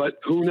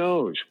 But who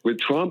knows? With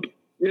Trump,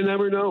 you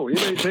never know. He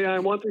may say, I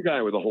want the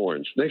guy with the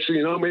horns. Next thing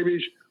you know, maybe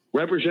he's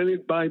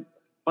represented by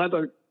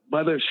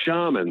the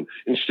shaman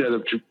instead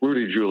of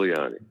Rudy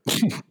Giuliani.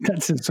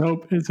 That's his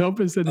hope. His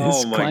hope is that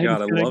his client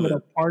is going to get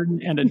a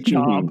pardon and a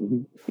job.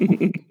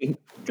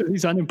 Because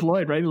he's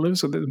unemployed, right? He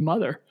lives with his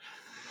mother.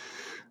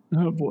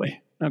 Oh boy.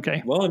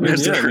 Okay. Well, I mean, at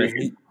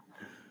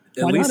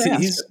least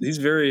he's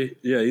very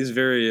he's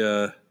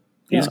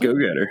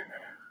go-getter.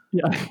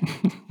 Yeah.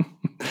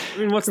 I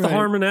mean, what's the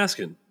harm in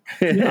asking?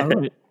 Yeah,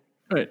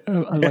 right. I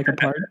like a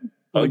pardon.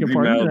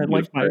 I'd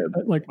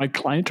like my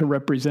client to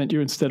represent you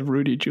instead of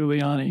Rudy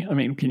Giuliani. I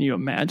mean, can you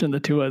imagine the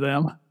two of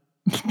them?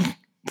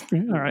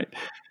 All right.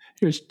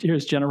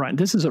 Here's Jenna Ryan.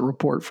 This is a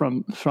report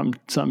from some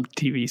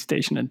TV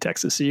station in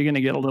Texas. So you're going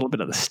to get a little bit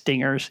of the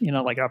stingers,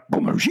 like a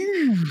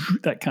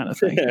that kind of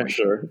thing. Yeah,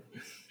 sure.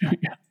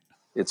 Yeah.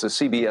 It's a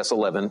CBS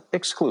 11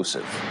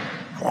 exclusive.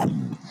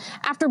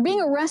 After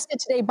being arrested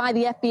today by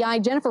the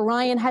FBI, Jennifer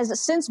Ryan has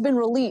since been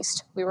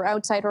released. We were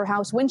outside her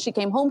house when she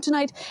came home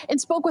tonight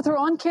and spoke with her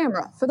on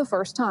camera for the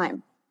first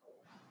time.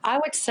 I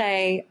would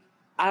say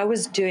I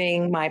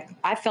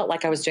felt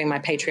like I was doing my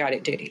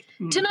patriotic duty.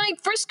 Tonight,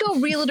 Frisco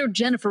realtor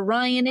Jennifer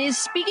Ryan is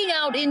speaking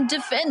out in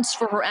defense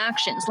for her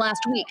actions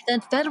last week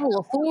that federal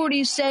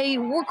authorities say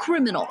were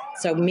criminal.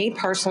 So me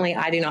personally,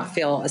 I do not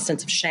feel a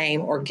sense of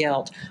shame or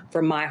guilt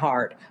from my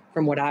heart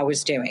from what I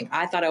was doing.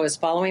 I thought I was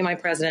following my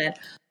president.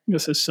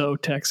 This is so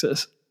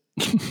Texas.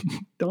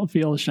 Don't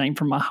feel ashamed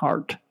from my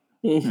heart.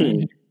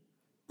 I'm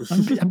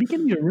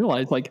beginning to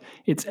realize,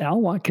 it's Al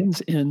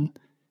Watkins in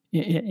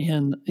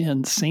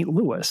St.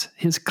 Louis.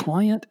 His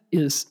client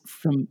is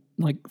from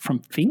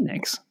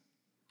Phoenix,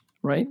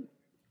 right?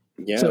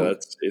 Yeah, so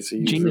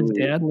Gina's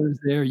dad lives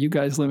there. You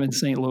guys live in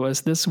St. Louis.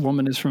 This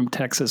woman is from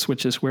Texas,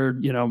 which is where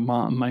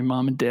my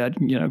mom and dad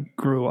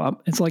grew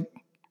up. It's like,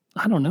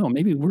 I don't know.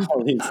 Maybe we're.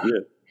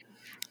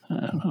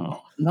 I don't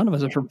know. None of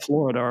us are from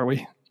Florida, are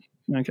we?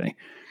 Okay.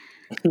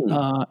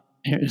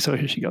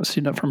 Here she goes.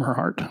 She's up from her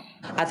heart.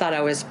 I thought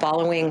I was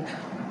following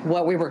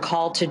what we were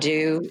called to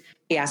do.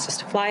 He asked us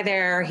to fly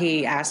there.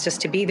 He asked us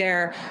to be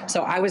there.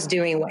 So I was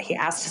doing what he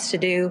asked us to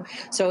do.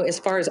 So as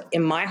far as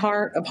in my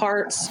heart of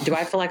hearts, do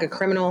I feel like a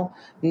criminal?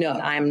 No,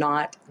 I'm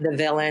not the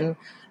villain.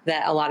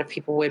 that a lot of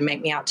people would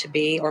make me out to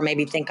be, or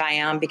maybe think I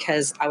am,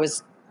 because I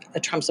was a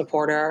Trump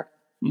supporter.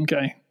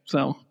 Okay.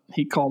 So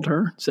he called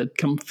her, said,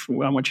 "Come,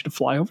 I want you to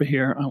fly over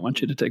here. I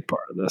want you to take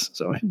part of this."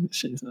 So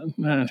she said,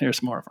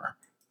 "Here's more of her."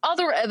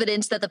 Other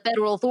evidence that the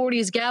federal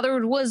authorities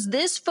gathered was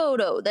this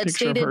photo that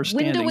Picture of her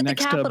stated "window at the standing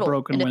next to a Capitol."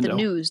 broken And if the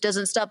window. news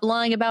doesn't stop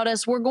lying about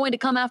us, we're going to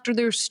come after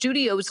their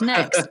studios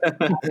next.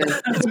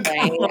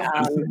 Displaying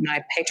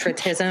my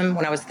patriotism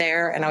when I was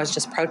there, and I was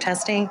just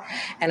protesting,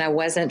 and I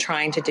wasn't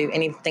trying to do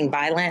anything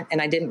violent,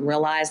 and I didn't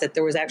realize that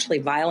there was actually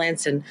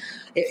violence, and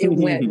it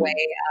went way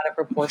out of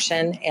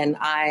proportion. And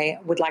I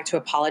would like to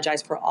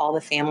apologize for all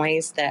the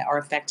families that are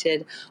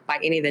affected by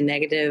any of the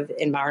negative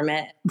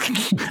environment.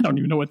 I don't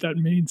even know what that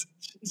means.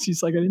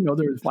 She's like, I didn't know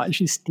there was fire.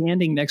 She's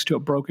standing next to a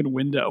broken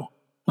window.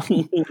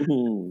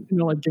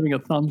 Like giving a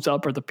thumbs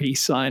up or the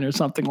peace sign or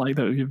something like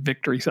the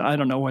victory sign. I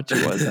don't know what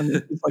she was. And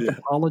it's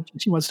like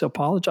she wants to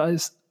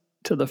apologize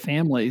to the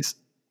families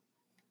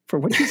for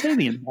what you say,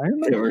 the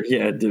environment?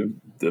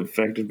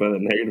 Affected by the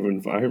negative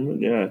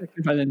environment. Yeah.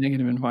 Affected by the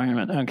negative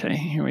environment. Okay,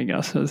 here we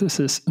go. So this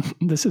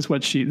is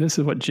what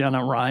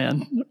Jenna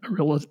Ryan,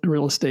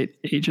 real estate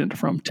agent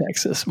from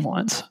Texas,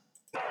 wants.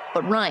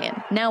 But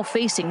Ryan, now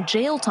facing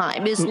jail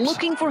time, is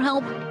looking for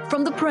help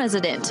from the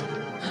president.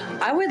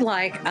 I would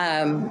like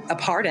a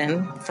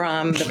pardon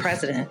from the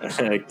president of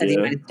the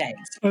United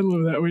States. I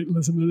love that. Wait,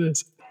 listen to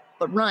this.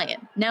 But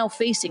Ryan, now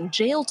facing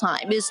jail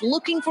time, is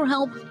looking for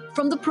help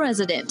from the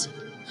president.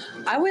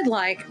 I would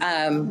like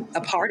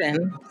a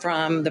pardon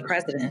from the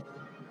president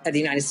of the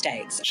United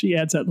States. She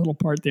adds that little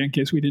part there in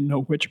case we didn't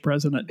know which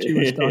president she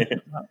was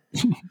talking about.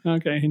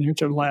 Okay, and here's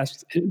her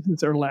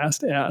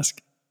last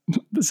ask.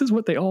 This is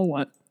what they all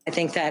want. I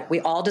think that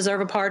we all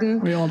deserve a pardon.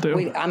 We all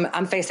do.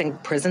 I'm facing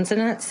prison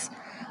sentence.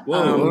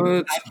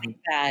 Whoa. I think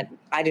that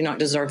I do not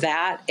deserve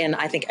that. And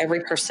I think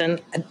every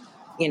person,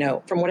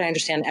 from what I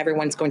understand,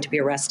 everyone's going to be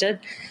arrested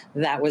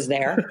that was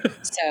there.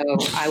 So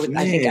I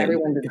think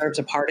everyone deserves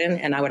a pardon.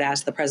 And I would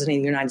ask the president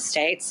of the United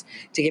States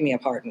to give me a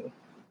pardon.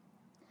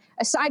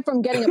 Aside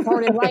from getting a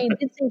pardon, Ryan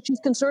did say she's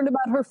concerned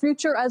about her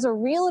future as a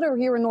realtor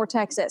here in North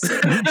Texas.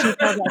 She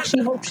felt like she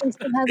hopes she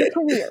still has a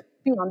career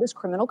beyond this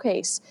criminal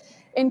case.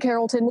 In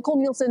Carrollton, Nicole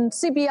Nielsen,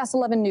 CBS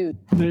 11 News.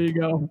 There you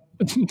go.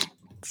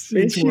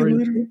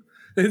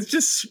 It's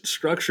just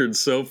structured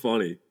so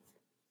funny.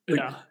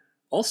 Yeah.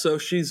 Also,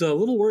 she's a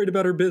little worried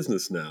about her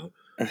business now.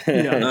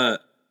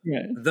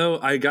 Though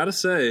I gotta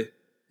say,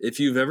 if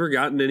you've ever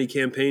gotten any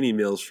campaign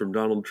emails from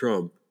Donald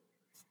Trump,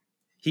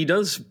 he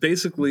does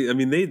basically. I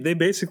mean, they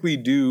basically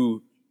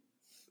do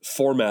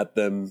format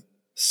them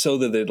so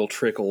that it'll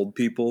trick old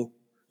people.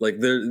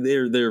 Like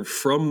they're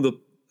from the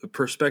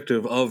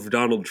perspective of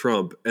Donald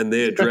Trump, and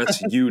they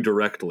address you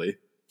directly.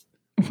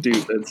 Dude,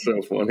 that's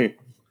so funny.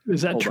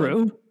 Is that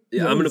true?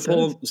 Yeah, I'm going to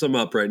pull some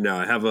up right now.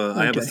 I have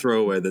a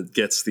throwaway that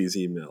gets these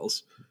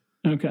emails.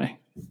 Okay.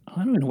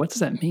 I don't know. What does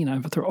that mean? I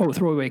have a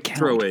throwaway account.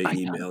 Throwaway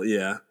email,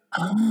 yeah.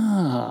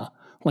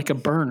 Like a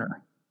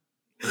burner.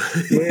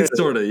 Yeah,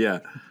 sort of,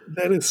 yeah.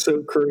 That is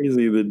so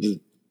crazy that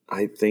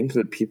I think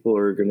that people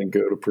are going to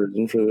go to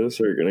prison for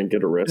this or are going to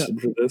get arrested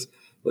for this.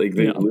 Like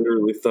they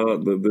literally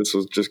thought that this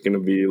was just going to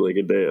be like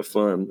a day of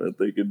fun that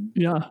they could.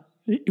 Yeah.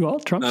 Well,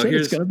 Trump said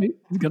it's going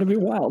to be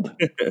wild.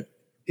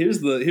 Here's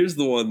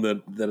the one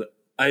that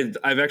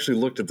I've actually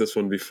looked at this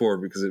one before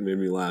because it made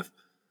me laugh.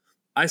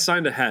 I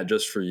signed a hat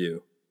just for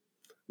you.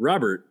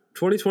 Robert,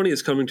 2020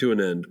 is coming to an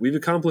end. We've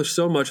accomplished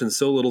so much in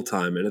so little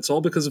time, and it's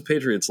all because of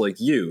patriots like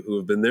you who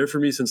have been there for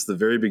me since the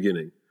very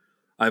beginning.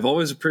 I've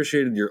always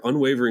appreciated your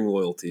unwavering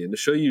loyalty, and to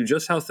show you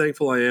just how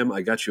thankful I am,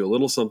 I got you a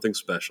little something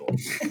special.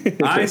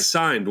 I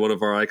signed one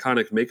of our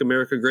iconic Make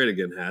America Great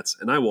Again hats,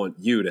 and I want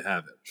you to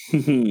have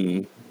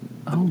it.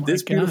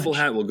 This beautiful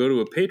hat will go to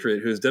a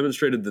patriot who has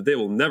demonstrated that they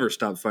will never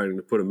stop fighting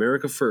to put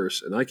America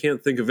first, and I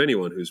can't think of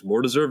anyone who's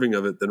more deserving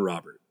of it than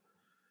Robert.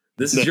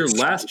 This is your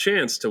last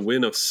chance to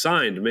win a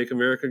signed Make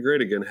America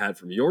Great Again hat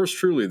from yours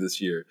truly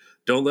this year.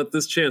 Don't let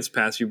this chance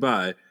pass you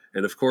by,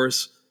 and of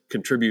course,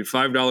 contribute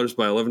 $5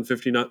 by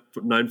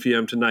 11:59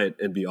 p.m. tonight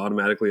and be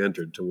automatically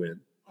entered to win.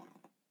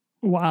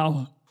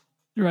 Wow.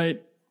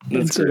 Right.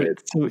 That's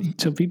great.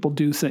 So people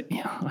do say,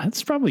 yeah,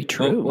 that's probably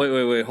true.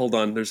 Oh, wait. Hold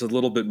on. There's a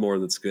little bit more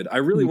that's good. I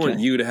really want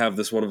you to have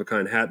this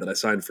one-of-a-kind hat that I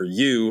signed for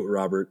you,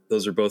 Robert.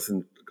 Those are both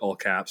in all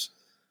caps.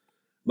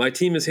 My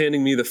team is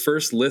handing me the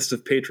first list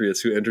of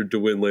patriots who entered to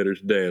win later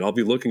today, and I'll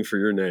be looking for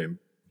your name.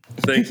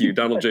 Thank you,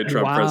 Donald J.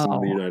 Trump, President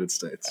of the United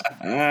States.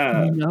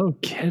 No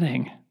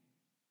kidding.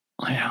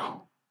 Wow.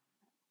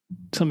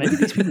 So maybe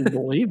these people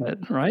believe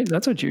it, right?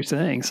 That's what you're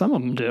saying. Some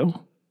of them do.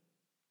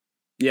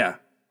 Yeah.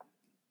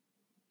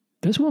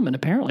 This woman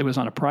apparently was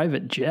on a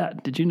private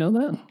jet. Did you know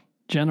that?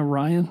 Jenna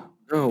Ryan?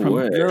 No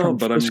way.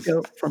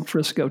 From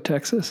Frisco,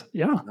 Texas.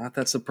 Yeah. Not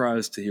that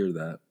surprised to hear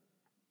that.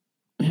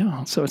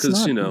 Yeah. So it's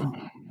not.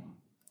 Because,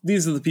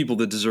 these are the people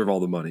that deserve all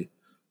the money.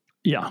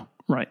 Yeah.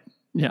 Right.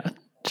 Yeah.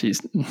 Jeez.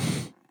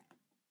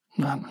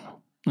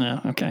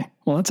 Yeah. Okay.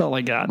 Well, that's all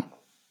I got.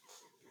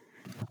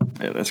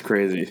 Yeah, that's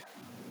crazy.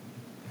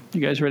 You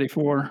guys ready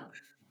for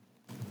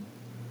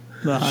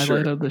The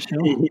highlight of the show.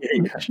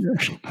 Yeah. Sure.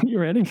 You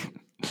ready?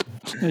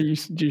 Are you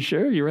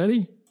sure? You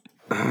ready?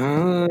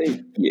 Yeah,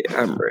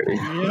 I'm ready.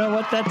 You know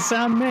what that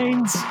sound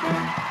means?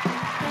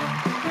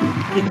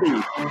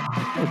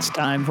 It's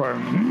time for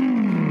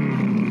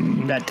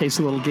That Tastes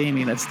a Little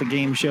Gamey. That's the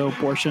game show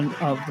portion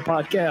of the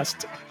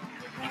podcast.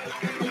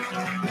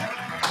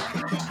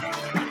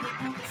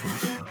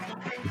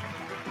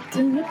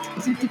 You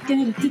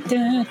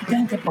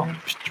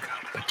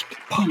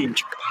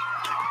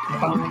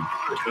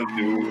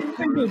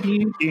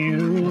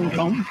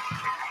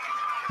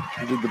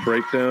did the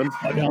breakdown.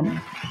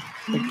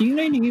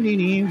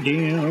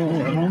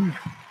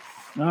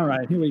 All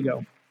right, here we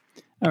go.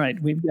 All right,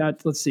 we've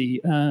got, let's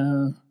see.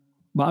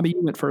 Bobby,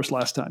 you went first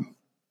last time.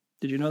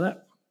 Did you know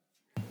that?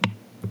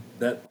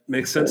 That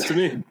makes sense to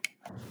me.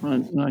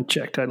 I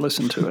checked. I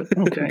listened to it.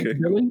 Okay.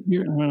 Billy,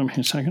 wait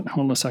a second.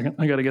 Hold on a second.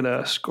 I got to get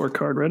a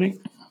scorecard ready.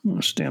 I'm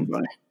going to stand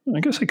by. I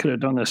guess I could have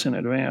done this in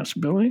advance.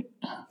 Billy.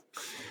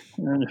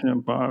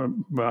 And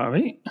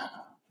Bobby.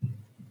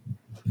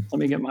 Let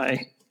me get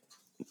my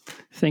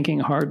thinking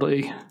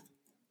hardly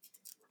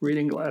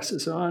reading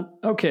glasses on.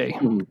 Okay.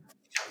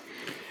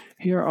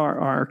 Here are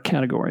our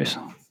categories.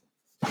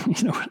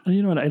 You know what?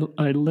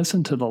 I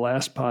listened to the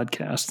last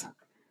podcast,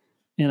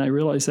 and I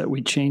realized that I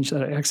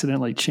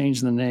accidentally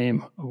changed the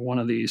name of one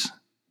of these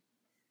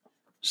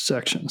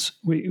sections.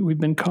 We've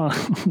been calling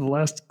the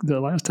last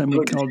time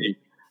we called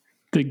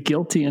the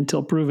guilty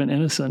until proven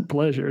innocent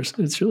pleasures.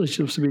 It's really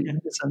supposed to be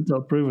innocent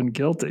until proven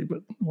guilty,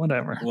 but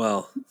whatever.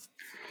 Well,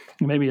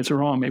 maybe it's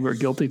wrong. Maybe we're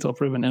guilty till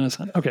proven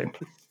innocent. Okay.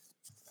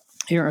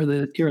 Here are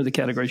the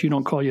categories. You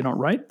don't call, you don't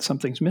write.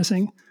 Something's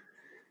missing.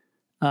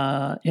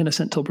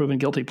 Innocent till proven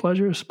guilty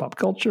pleasures. Pop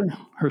culture.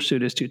 Her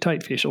suit is too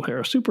tight. Facial hair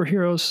of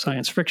superheroes.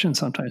 Science fiction.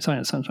 Sometimes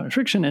science, sometimes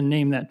fiction. And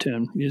name that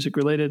tune. Music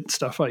related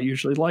stuff I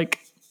usually like.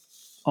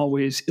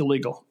 Always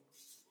illegal.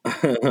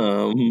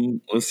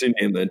 Let's see.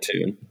 Name that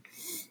tune.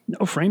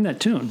 No, frame that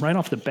tune right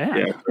off the bat.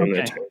 Yeah, frame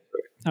that Okay. tune.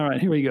 All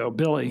right, here we go.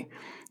 Billy,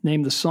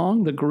 name the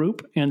song, the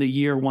group, and the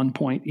year, 1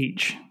 point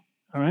each.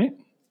 All right?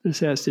 This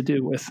has to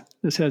do with,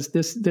 there's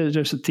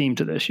just a theme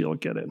to this. You'll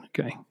get it.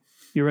 Okay.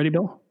 You ready,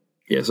 Bill?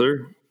 Yes,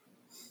 sir.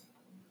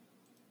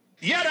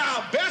 Yet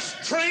our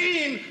best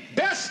trained,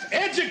 best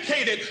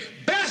educated,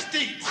 best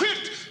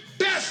equipped,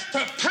 best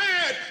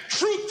prepared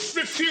troops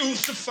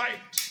refuse to fight.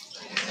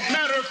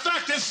 Matter of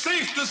fact, it's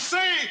safe to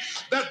say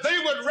that they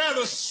would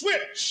rather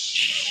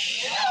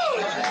switch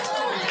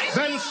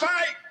than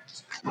fight.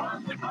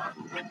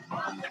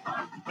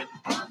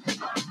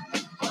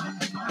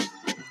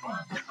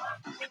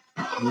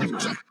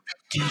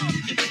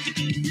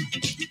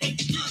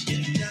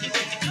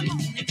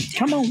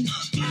 Come on.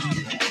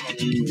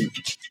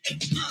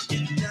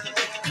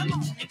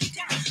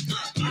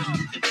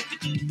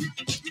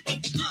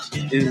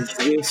 Is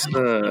this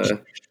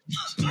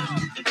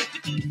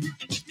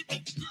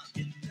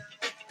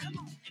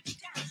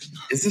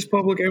is this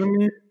Public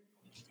Enemy?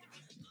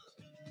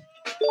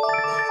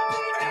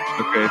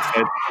 Okay, Fight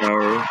the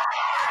Power.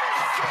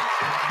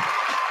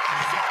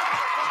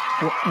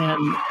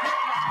 And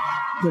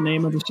the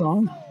name of the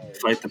song?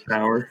 Fight the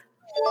Power.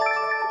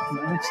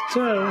 That's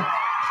two.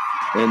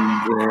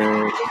 And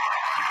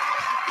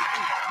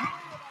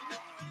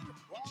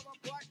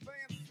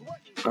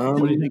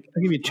what do you think?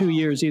 I'll give you 2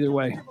 years either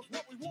way.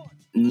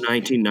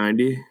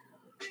 1990.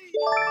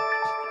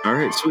 All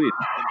right, sweet.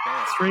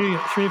 Three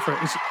for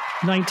it's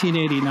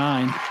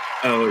 1989.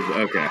 Oh,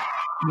 okay.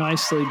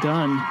 Nicely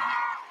done.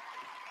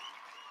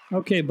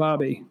 Okay,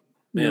 Bobby,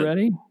 you Man.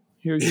 ready?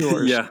 Here's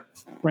yours. Yeah.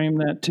 Frame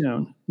that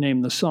tune.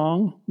 Name the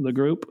song, the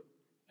group,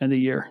 and the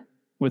year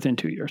within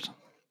 2 years.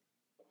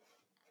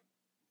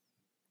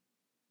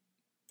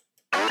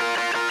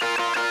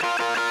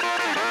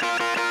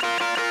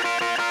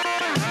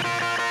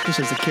 This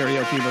is the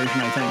karaoke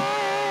version, I think.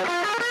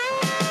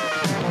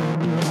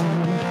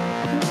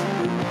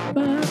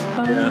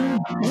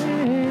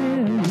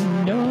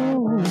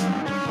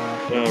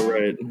 All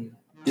right.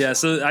 Yeah,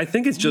 so I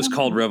think it's just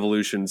called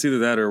Revolution. It's either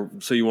that or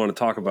So You Want to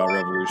Talk About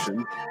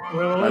Revolution.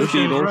 By the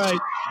Beatles. Right.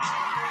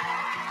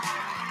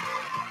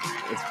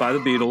 It's by the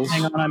Beatles.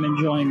 Hang on, I'm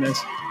enjoying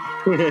this.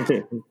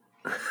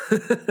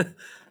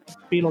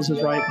 Beatles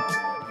is right.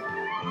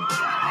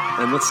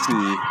 And let's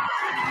see.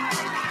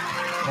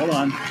 Hold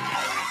on.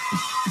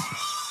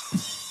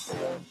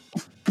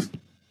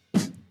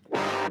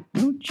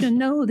 Don't you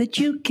know that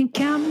you can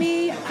count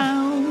me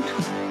out?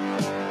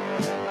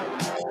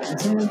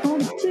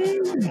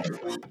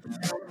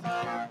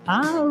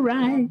 All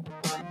right.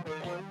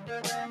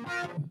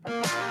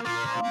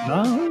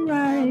 All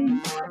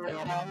right.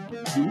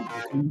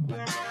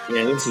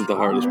 Yeah, this is the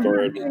hardest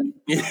part.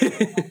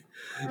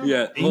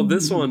 Yeah, well,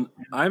 this one,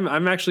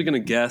 I'm actually going to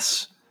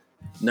guess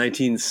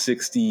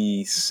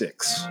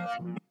 1966.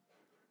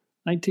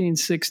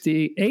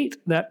 1968.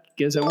 That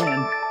gives a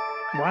win.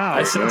 Wow.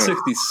 I said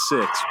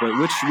 66, but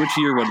which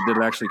year did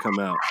it actually come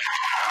out?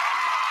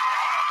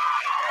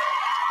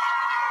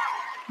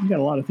 You got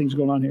a lot of things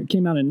going on here. It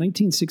came out in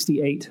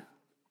 1968.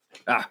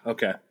 Ah,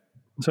 okay.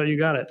 So you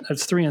got it.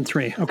 That's 3 and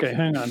 3. Okay,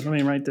 hang on. Let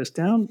me write this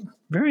down.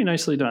 Very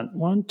nicely done.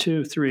 1,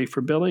 2, 3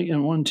 for Billy,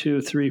 and 1,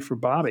 2, 3 for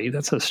Bobby.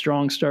 That's a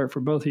strong start for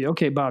both of you.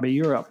 Okay, Bobby,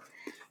 you're up.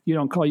 You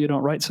don't call, you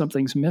don't write,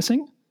 something's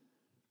missing.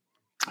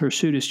 Her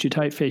suit is too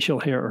tight, facial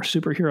hair or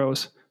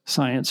superheroes,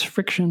 science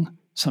friction,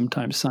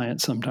 sometimes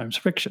science, sometimes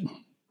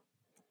fiction.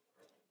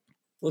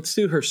 Let's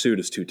do her suit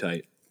is too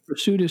tight. Her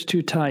suit is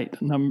too tight.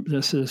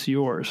 This is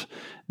yours.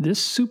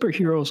 This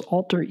superhero's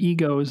alter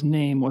ego's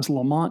name was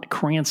Lamont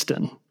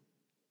Cranston.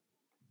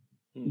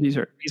 These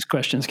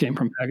questions came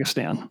from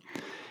Pakistan.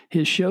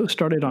 His show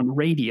started on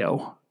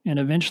radio and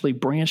eventually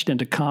branched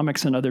into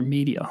comics and other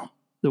media.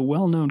 The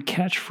well-known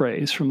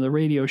catchphrase from the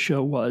radio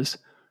show was,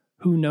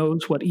 "Who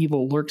knows what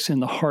evil lurks in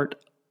the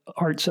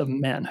hearts of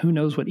men?" Who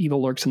knows what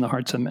evil lurks in the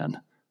hearts of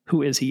men?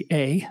 Who is he?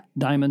 A,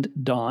 Diamond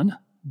Dawn.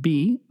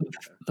 B,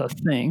 the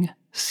Thing.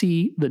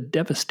 C, the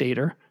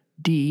Devastator.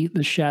 D,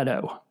 the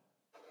Shadow.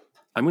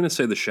 I'm going to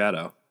say the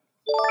Shadow.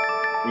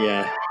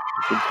 Yeah,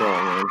 good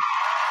call, man.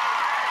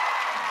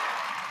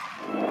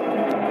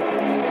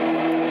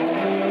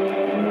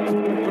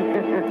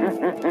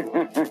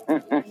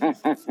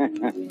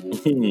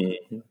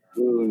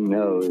 Who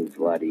knows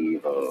what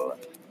evil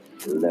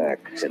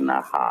lurks in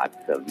the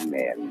hearts of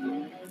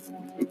men?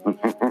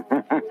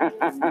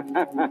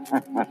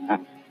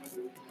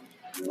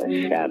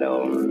 The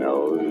Shadow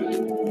knows.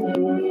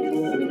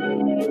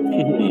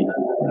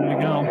 There you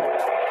go.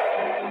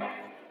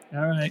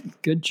 All right.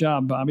 Good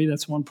job, Bobby.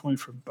 That's 1 point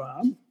for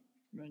Bob.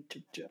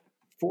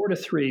 4 to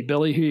 3.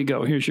 Billy, here you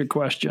go. Here's your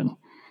question.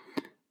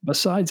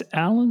 Besides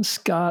Alan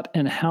Scott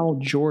and Hal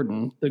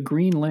Jordan, the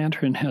Green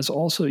Lantern has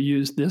also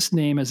used this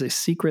name as a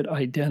secret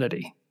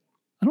identity.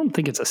 I don't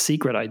think it's a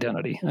secret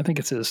identity. I think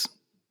it's his.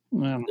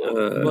 Well,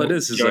 it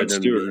is his John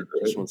identity. Stewart,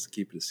 He just wants to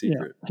keep it a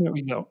secret. Yeah, here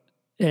we go.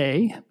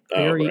 A,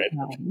 Barry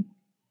Allen.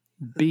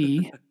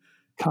 B,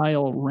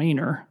 Kyle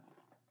Rayner.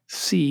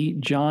 C,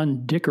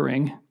 John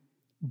Dickering.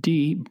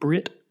 D,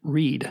 Britt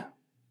Reed.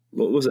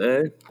 What was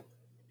A?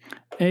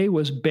 A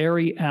was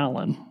Barry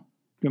Allen.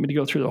 You want me to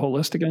go through the whole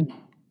list again?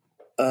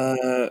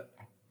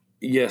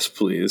 Yes,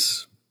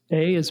 please.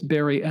 A is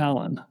Barry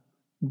Allen.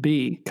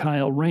 B,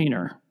 Kyle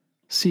Rayner.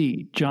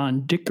 C,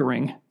 John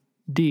Dickering.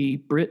 D,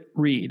 Britt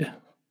Reed.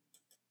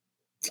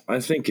 I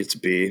think it's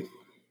B.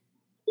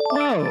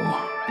 Oh,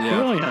 Yeah,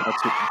 brilliant.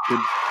 that's good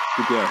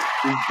guess.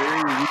 Is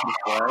Barry Reed the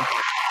Flash?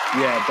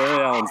 Yeah,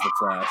 Barry Allen's the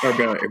Flash. Or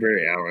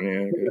Barry Allen, yeah.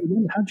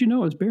 Okay. How'd you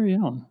know it was Barry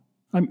Allen?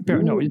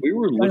 We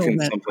were looking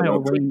something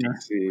up for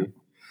DC.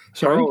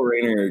 Sorry? Carl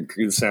Rayner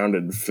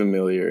sounded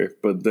familiar,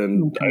 but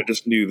then I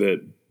just knew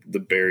that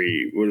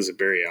Barry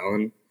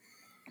Allen?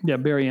 Yeah,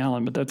 Barry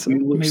Allen, but that's We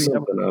looked maybe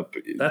something up.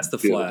 That's the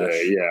other Flash.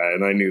 day. Yeah,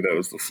 and I knew that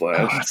was the Oh,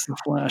 Flash. that's the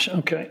Flash.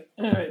 Okay.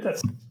 All right.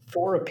 That's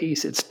 4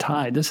 apiece. It's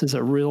tied. This is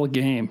a real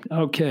game.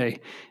 Okay.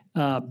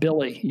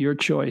 Billy, your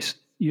choice.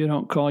 You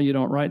don't call, you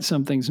don't write,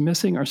 something's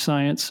missing, or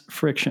science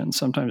friction.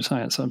 Sometimes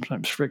science,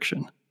 sometimes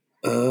friction.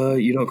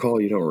 You don't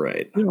call, you don't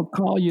write. You don't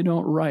call, you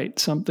don't write,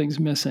 something's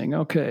missing.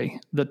 Okay.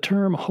 The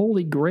term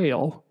Holy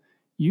Grail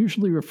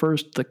usually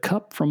refers to the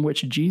cup from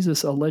which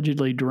Jesus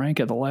allegedly drank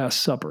at the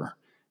Last Supper.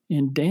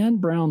 In Dan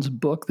Brown's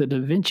book, The Da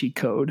Vinci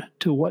Code,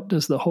 to what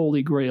does the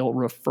Holy Grail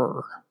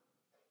refer?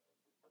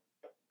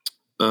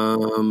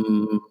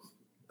 Oh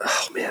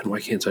man, why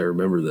can't I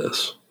remember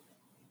this?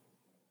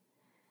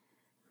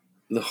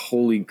 The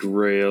Holy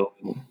Grail.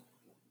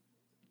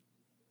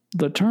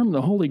 The term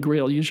the Holy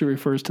Grail usually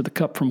refers to the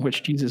cup from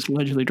which Jesus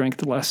allegedly drank at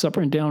the Last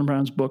Supper. In Dan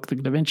Brown's book, The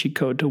Da Vinci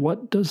Code, to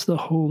what does the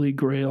Holy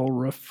Grail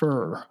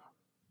refer?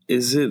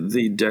 Is it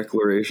the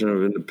Declaration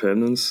of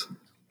Independence?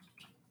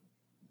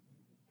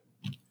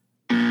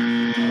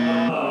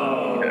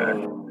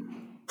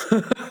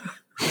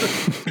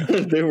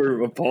 They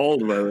were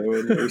appalled by that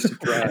one. They were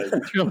surprised.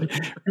 That's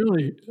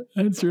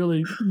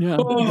really, yeah.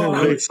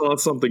 They saw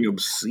something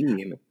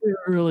obscene. They're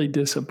really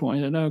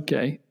disappointed.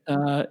 Okay.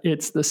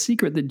 It's the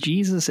secret that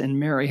Jesus and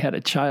Mary had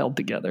a child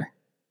together.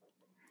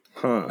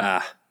 Huh.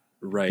 Ah,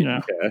 right. You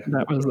know,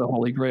 that was the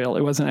Holy Grail.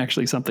 It wasn't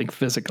actually something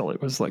physical.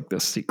 It was like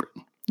this secret.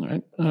 All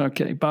right.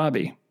 Okay.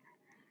 Bobby,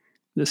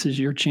 this is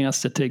your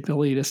chance to take the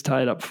lead. It's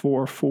tied up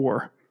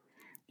 4-4.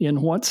 In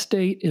what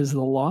state is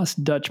the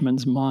lost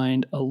Dutchman's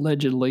mind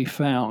allegedly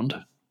found?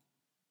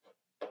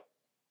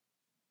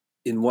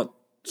 In what?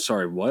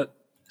 Sorry, what?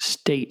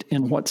 State.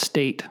 In what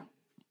state?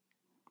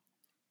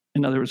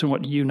 In other words, in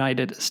what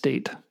United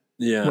State?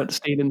 Yeah. What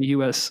state in the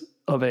U.S.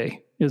 of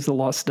A is the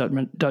lost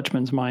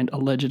Dutchman's mind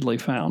allegedly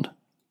found?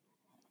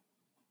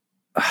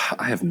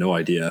 I have no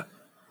idea.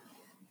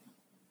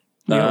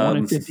 You got 1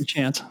 in 50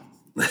 chance.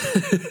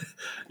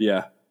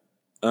 Yeah.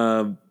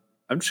 I'm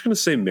just going to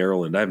say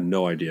Maryland. I have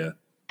no idea.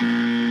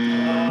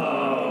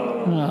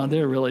 Oh,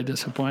 they're really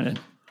disappointed.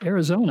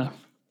 Arizona.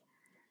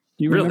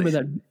 Do you remember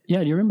that? Yeah,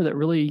 do you remember that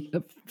really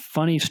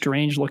funny,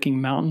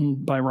 strange-looking mountain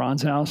by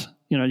Ron's house?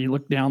 You know, you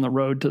look down the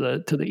road to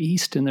the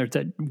east, and there's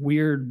that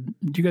weird.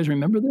 Do you guys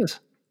remember this?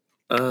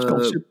 It's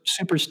called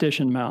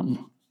Superstition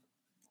Mountain.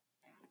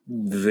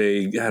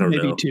 vague. I don't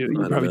Maybe know.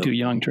 You're probably too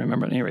young to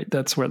remember. At any rate,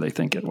 that's where they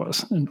think it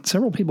was. And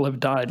several people have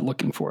died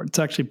looking for it. It's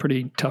actually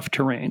pretty tough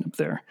terrain up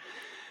there.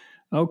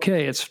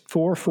 Okay, it's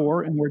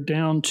 4-4, and we're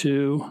down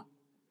to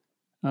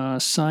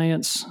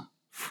science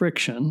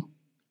friction.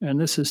 And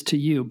this is to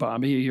you,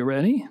 Bobby. Are you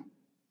ready?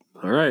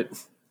 All right.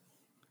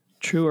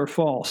 True or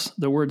false?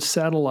 The word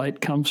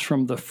satellite comes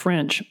from the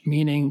French,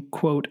 meaning,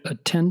 quote,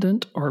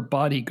 attendant or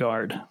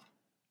bodyguard.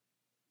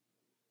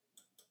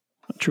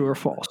 True or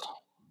false?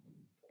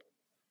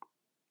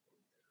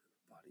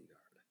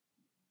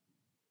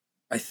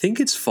 I think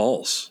it's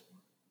false.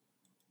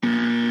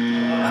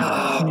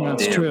 Yeah,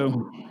 it's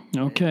true.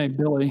 Okay,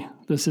 Billy,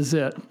 this is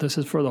it. This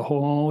is for the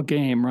whole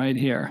game right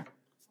here.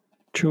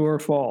 True or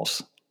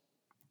false?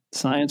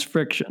 Science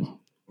friction.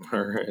 All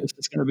right. This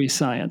is going to be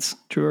science.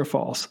 True or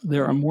false?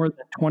 There are more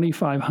than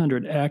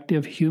 2,500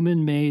 active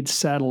human-made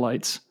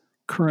satellites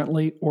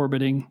currently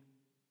orbiting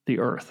the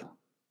Earth.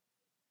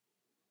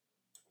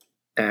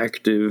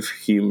 Active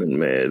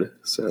human-made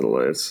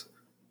satellites.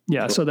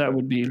 Yeah, so that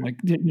would be like,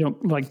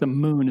 like the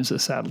moon is a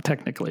satellite,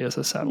 technically as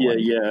a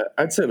satellite. Yeah,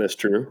 I'd say that's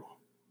true.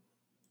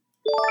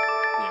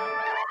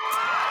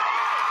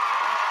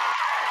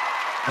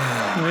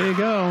 There you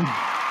go.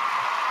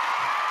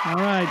 All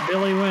right,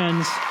 Billy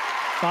wins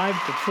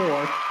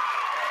 5-4.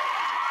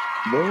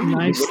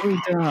 Nicely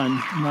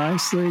done.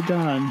 Nicely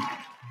done.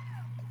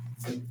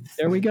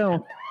 There we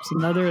go. It's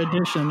another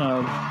edition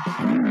of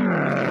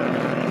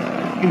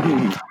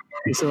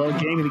so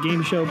the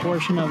game show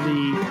portion of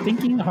the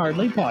Thinking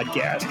Hardly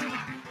podcast.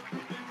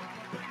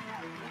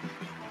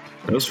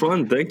 That was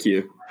fun. Thank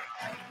you.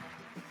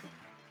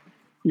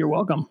 You're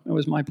welcome. It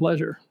was my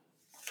pleasure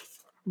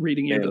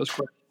reading you those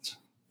questions.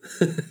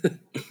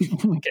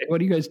 Okay, what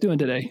are you guys doing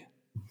today?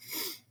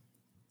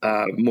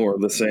 More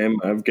of the same.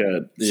 I've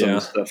got some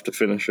stuff to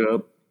finish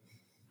up.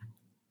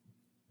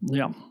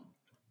 Yeah.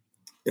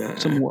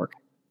 Some work.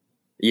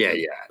 Yeah.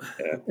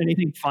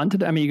 Anything fun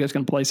today? I mean, you guys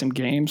going to play some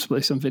games, play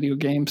some video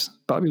games?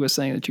 Bobby was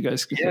saying that you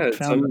guys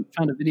found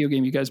a video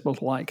game you guys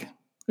both like.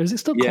 Is it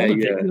still called a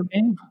video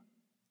game?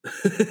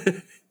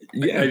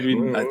 Yeah, I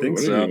think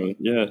so.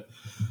 Yeah.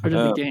 Or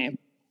just a game?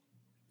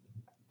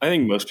 I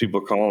think most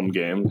people call them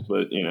games,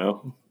 but,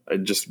 I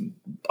just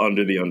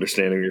under the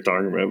understanding you're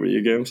talking about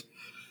video games.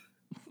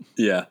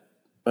 Yeah.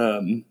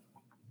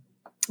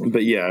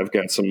 But yeah, I've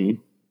got some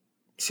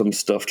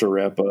stuff to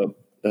wrap up.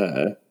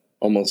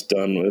 Almost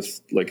done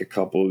with like a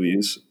couple of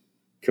these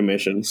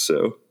commissions.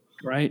 So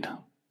right.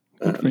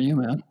 Good for you,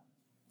 man.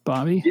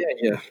 Bobby?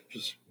 Yeah.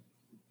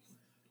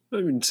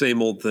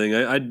 Same old thing.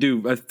 I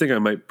think I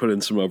might put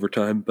in some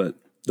overtime, but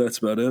that's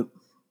about it.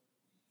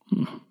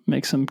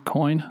 Make some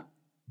coin. A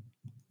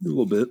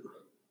little bit.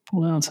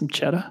 Pull down some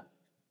cheddar.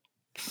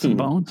 Some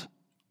bones.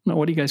 No,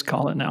 what do you guys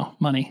call it now?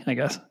 Money, I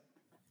guess.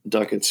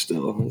 Ducats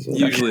still.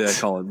 Usually I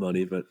call it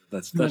money, but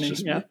that's money,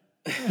 just me. All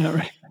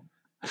right.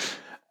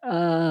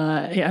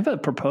 I have a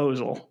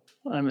proposal.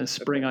 I'm going to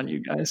spring on you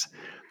guys.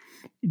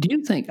 Do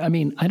you think, I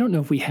don't know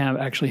if we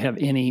actually have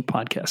any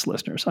podcast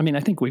listeners. I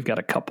think we've got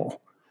a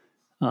couple.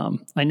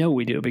 I know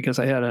we do because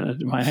I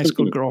had my high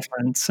school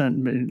girlfriend sent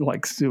me,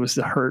 it was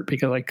the hurt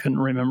because I couldn't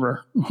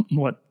remember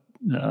what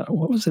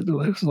was it? It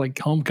was like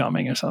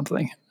homecoming or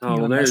something. Oh,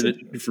 well, now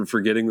you're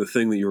forgetting the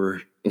thing that you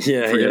were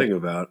forgetting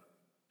about.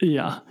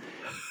 Yeah.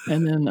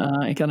 And then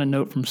I got a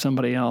note from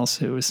somebody else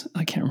who was,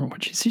 I can't remember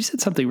what she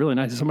said something really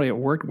nice. Somebody I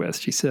worked with.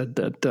 She said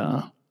that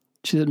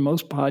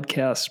most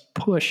podcasts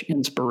push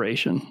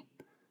inspiration.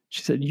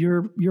 She said,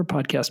 your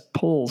podcast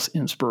pulls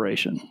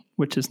inspiration,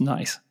 which is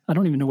nice. I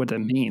don't even know what that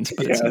means,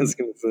 but I was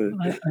going to say,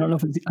 I don't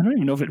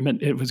even know if it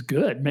meant it was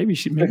good. Maybe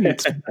it's better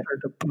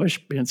to push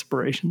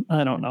inspiration.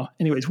 I don't know.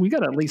 Anyways, we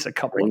got at least a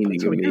couple of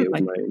things.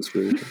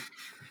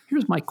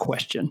 Here's my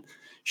question.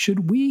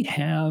 Should we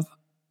have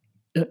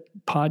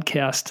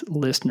podcast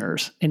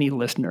listeners, any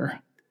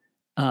listener,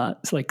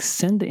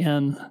 send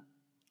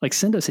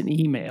us an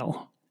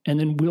email, and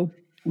then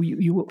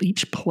you will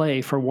each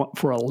play for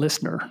a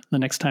listener the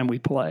next time we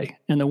play,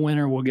 and the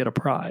winner will get a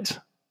prize.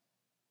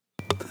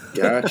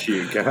 Got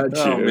you.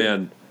 Oh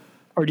man!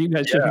 Or do you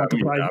guys just want the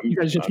prize? You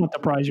guys just want the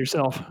prize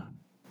yourself?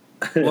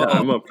 Well,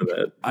 I'm up for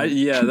that.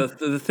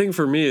 The thing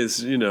for me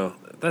is,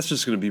 that's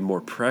just going to be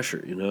more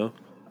pressure.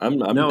 I'm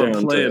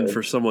playing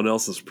for someone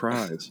else's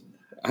prize.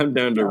 I'm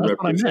down to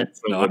represent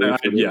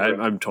somebody.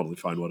 I'm totally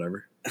fine.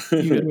 Whatever.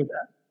 You good with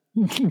that?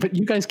 But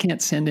you guys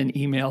can't send in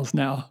emails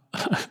now,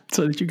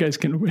 so that you guys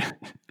can win.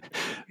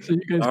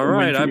 All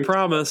right, I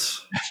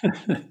promise.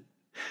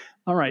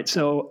 All right,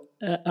 so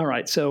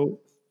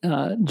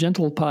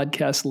gentle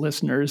podcast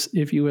listeners,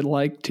 if you would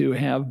like to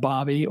have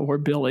Bobby or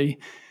Billy,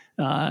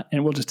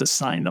 and we'll just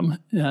assign them,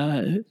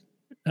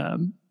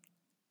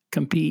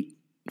 compete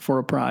for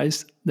a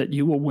prize that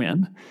you will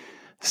win,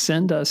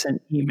 send us an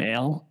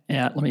email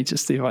at, let me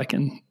just see if I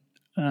can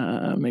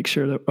make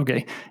sure that,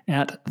 okay,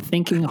 at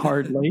Thinking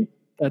Hardly,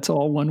 that's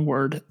all one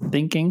word,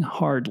 Thinking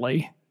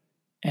Hardly,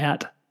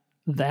 at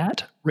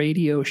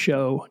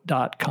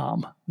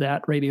thatradioshow.com,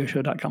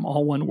 thatradioshow.com,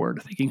 all one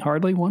word, Thinking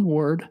Hardly, one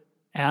word,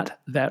 at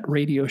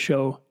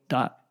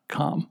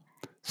thatradioshow.com.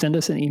 send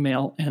us an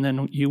email, and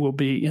then you will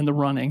be in the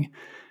running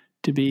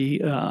to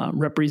be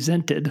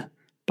represented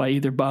by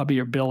either Bobby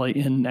or Billy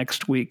in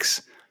next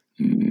week's.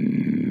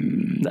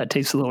 That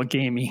tastes a little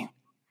gamey.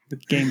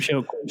 Game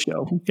show, quiz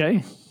show.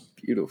 Okay.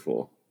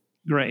 Beautiful.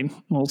 Great.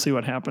 We'll see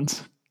what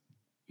happens.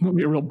 It'll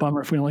be a real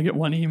bummer if we only get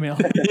one email.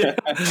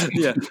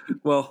 Yeah.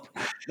 Well,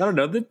 I don't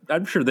know.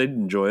 I'm sure they'd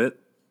enjoy it.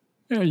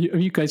 Yeah,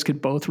 you guys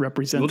could both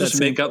represent. We'll just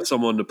make up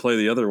someone to play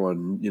the other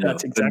one.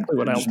 That's exactly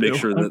what I'll do. Just make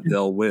sure that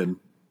they'll win.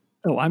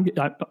 Oh,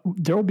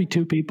 there will be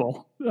two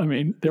people. I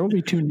mean, there will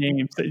be two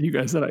names that you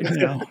guys that I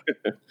know.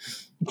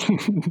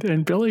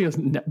 And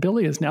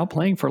Billy is now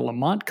playing for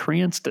Lamont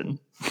Cranston.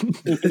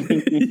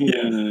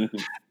 The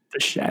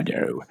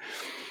Shadow.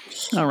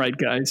 All right,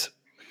 guys.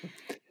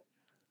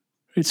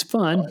 It's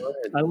fun. Right.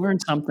 I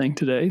learned something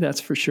today. That's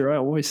for sure. I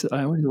always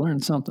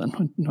learn something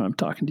when I'm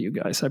talking to you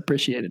guys. I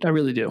appreciate it. I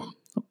really do.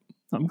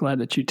 I'm glad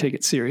that you take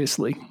it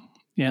seriously.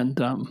 And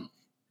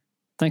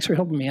thanks for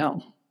helping me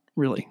out.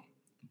 Really.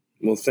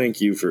 Well,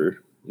 thank you for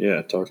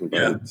talking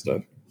about it and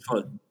stuff.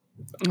 Fun.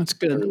 That's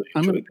good. Really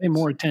I'm going to pay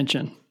more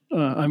attention.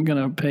 I'm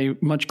going to pay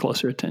much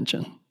closer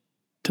attention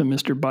to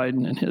Mr.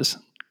 Biden and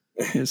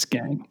his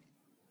gang.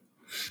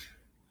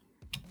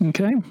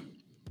 Okay.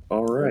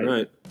 All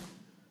right.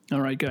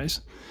 All right,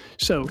 guys.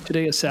 So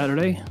today is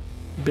Saturday.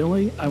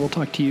 Billy, I will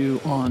talk to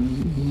you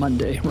on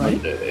Monday, right?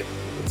 Monday.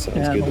 That sounds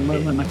at good.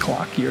 11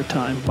 o'clock your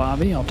time.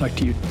 Bobby, I'll talk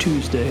to you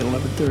Tuesday at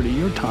 11:30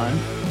 your time,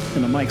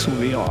 and the mics will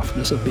be off.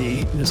 This will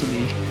be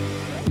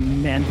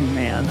man to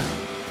man.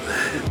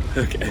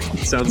 Okay,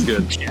 sounds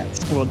good.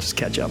 We'll just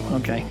catch up.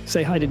 Okay.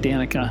 Say hi to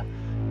Danica.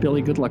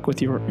 Billy, good luck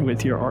with your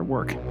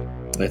artwork.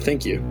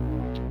 Thank you.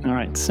 All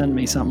right, send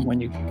me something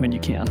when you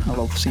can. I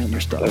love seeing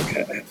your stuff.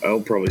 Okay, I'll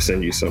probably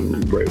send you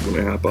some right when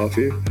I hop off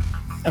here.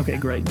 Okay,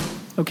 great.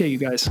 Okay, you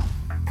guys,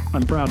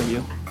 I'm proud of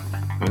you.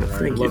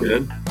 Thank you,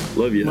 man.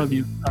 Love you. Love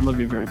you. I love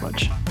you very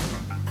much.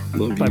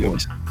 Love Bye, you.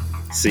 boys.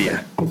 See ya.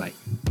 Bye.